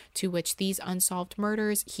 1970s, to which these unsolved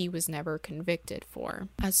murders he was never convicted for.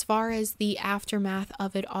 As far as the aftermath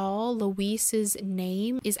of it all, Louise's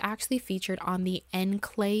name is actually featured on the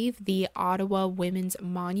enclave save the Ottawa Women's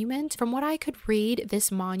Monument. From what I could read,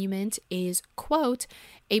 this monument is, quote,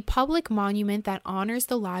 a public monument that honors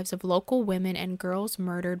the lives of local women and girls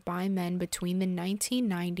murdered by men between the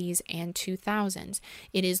 1990s and 2000s.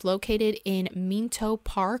 It is located in Minto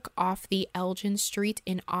Park off the Elgin Street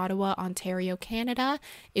in Ottawa, Ontario, Canada.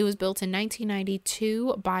 It was built in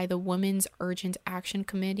 1992 by the Women's Urgent Action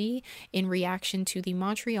Committee in reaction to the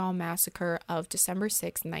Montreal Massacre of December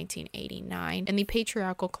 6, 1989, and the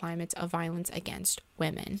patriarchal climate of violence against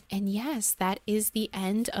women. And yes, that is the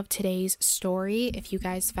end of today's story. If you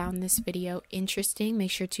guys found this video interesting,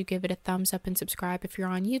 make sure to give it a thumbs up and subscribe if you're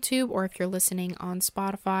on YouTube, or if you're listening on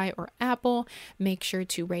Spotify or Apple, make sure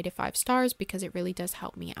to rate it 5 stars because it really does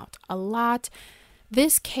help me out a lot.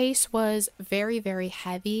 This case was very, very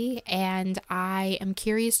heavy, and I am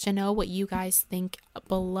curious to know what you guys think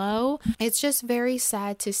below. It's just very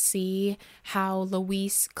sad to see how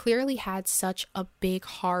Louise clearly had such a big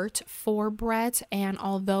heart for Brett, and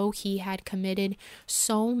although he had committed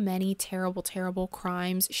so many terrible, terrible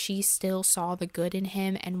crimes, she still saw the good in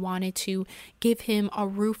him and wanted to give him a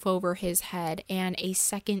roof over his head and a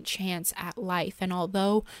second chance at life. And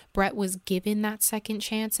although Brett was given that second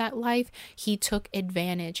chance at life, he took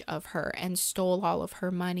advantage of her and stole all of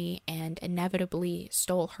her money and inevitably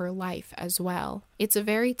stole her life as well. It's a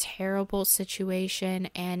very terrible situation,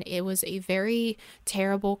 and it was a very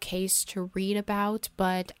terrible case to read about,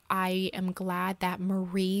 but I am glad that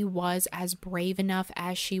Marie was as brave enough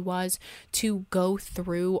as she was to go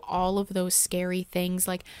through all of those scary things.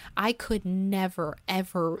 Like, I could never,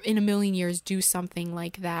 ever in a million years do something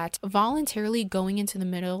like that. Voluntarily going into the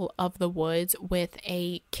middle of the woods with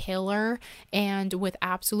a killer and with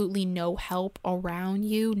absolutely no help around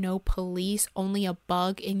you, no police, only a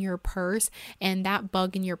bug in your purse, and that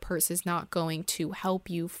bug in your purse is not going to help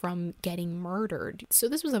you from getting murdered. So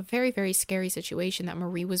this was a very, very scary situation that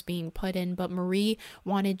Marie was being put in, but Marie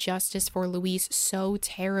wanted justice for Louise so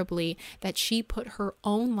terribly that she put her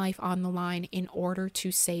own life on the line in order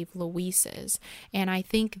to save Louise's. And I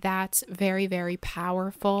think that's very, very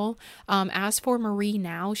powerful. As for Marie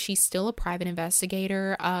now, she's still a private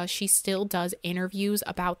investigator. She still does interviews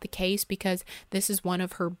about the case because this is one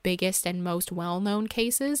of her biggest and most well-known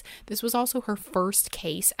cases. This was also her first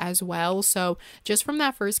case as well. So just from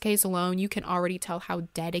that first case alone, you can already tell how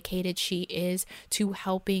dedicated she is to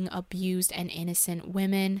helping abused and innocent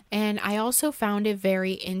women. And I also found it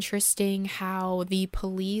very interesting how the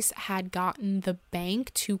police had gotten the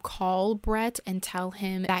bank to call Brett and tell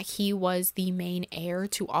him that he was the main heir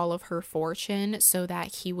to all of her fortune so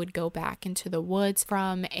that he would go back into the woods.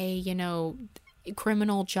 From a,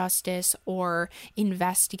 criminal justice or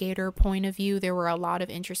investigator point of view, there were a lot of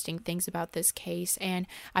interesting things about this case, and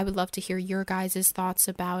I would love to hear your guys' thoughts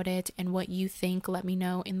about it and what you think. Let me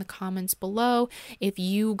know in the comments below. If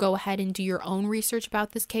you go ahead and do your own research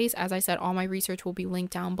about this case, as I said, all my research will be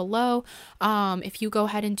linked down below. If you go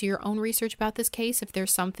ahead and do your own research about this case, if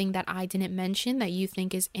there's something that I didn't mention that you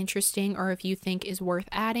think is interesting or if you think is worth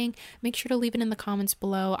adding, make sure to leave it in the comments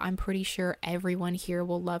below. I'm pretty sure everyone here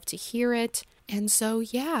will love to hear it. And so,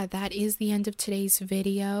 yeah, that is the end of today's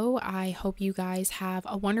video. I hope you guys have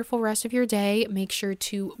a wonderful rest of your day. Make sure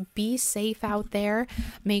to be safe out there.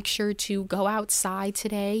 Make sure to go outside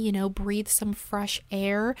today, breathe some fresh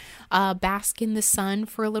air, bask in the sun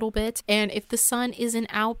for a little bit. And if the sun isn't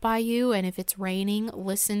out by you and if it's raining,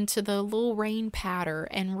 listen to the little rain patter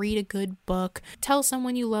and read a good book. Tell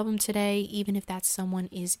someone you love them today, even if that someone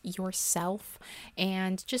is yourself.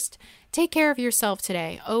 And just take care of yourself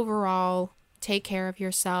today. Overall, take care of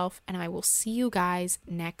yourself, and I will see you guys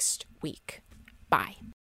next week. Bye.